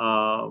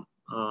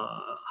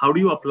 How do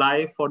you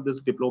apply for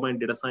this diploma in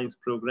data science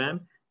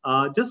program?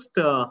 I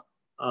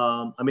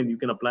mean, you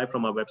can apply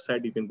from our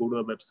website. You can go to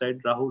our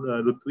website,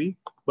 Rahul Rutvi,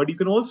 but you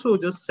can also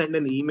just send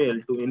an email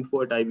to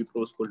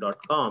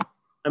info@IvyProSchool.com.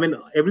 I mean,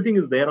 everything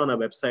is there on our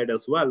website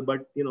as well,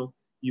 but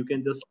you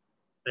can just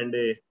send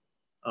a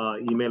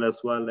email as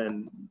well,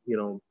 and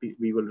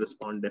we will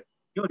respond.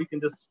 Or you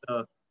can just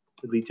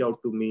reach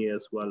out to me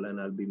as well,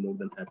 and I'll be more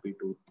than happy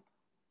to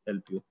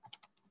help you.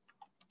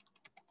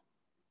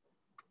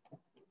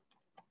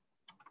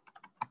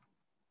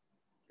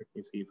 Let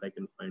me see if I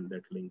can find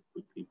that link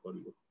quickly for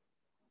you.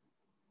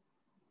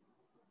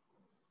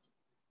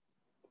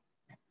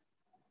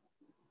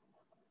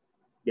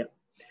 Yeah.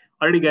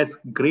 Alrighty, guys.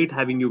 Great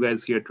having you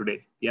guys here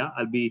today. Yeah,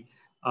 I'll be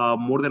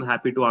more than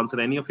happy to answer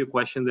any of your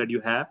questions that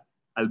you have.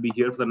 I'll be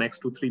here for the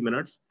next 2-3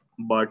 minutes.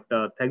 But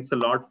thanks a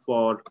lot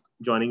for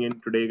joining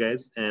in today,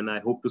 guys. And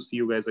I hope to see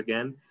you guys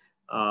again.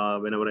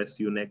 whenever I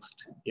see you next.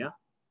 Yeah.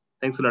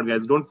 Thanks a lot,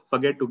 guys. Don't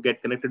forget to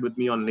get connected with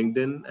me on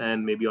LinkedIn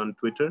and maybe on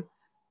Twitter.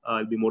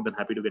 I'll be more than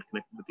happy to get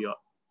connected with you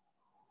all.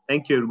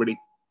 Thank you, everybody.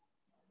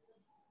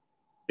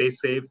 Stay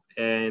safe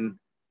and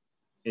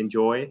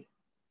enjoy.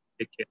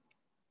 Take care.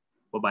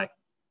 Bye-bye.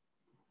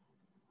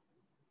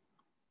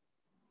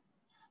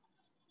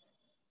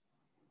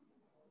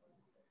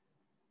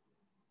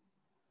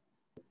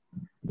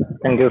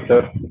 Thank you,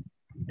 sir.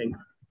 Thank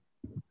you.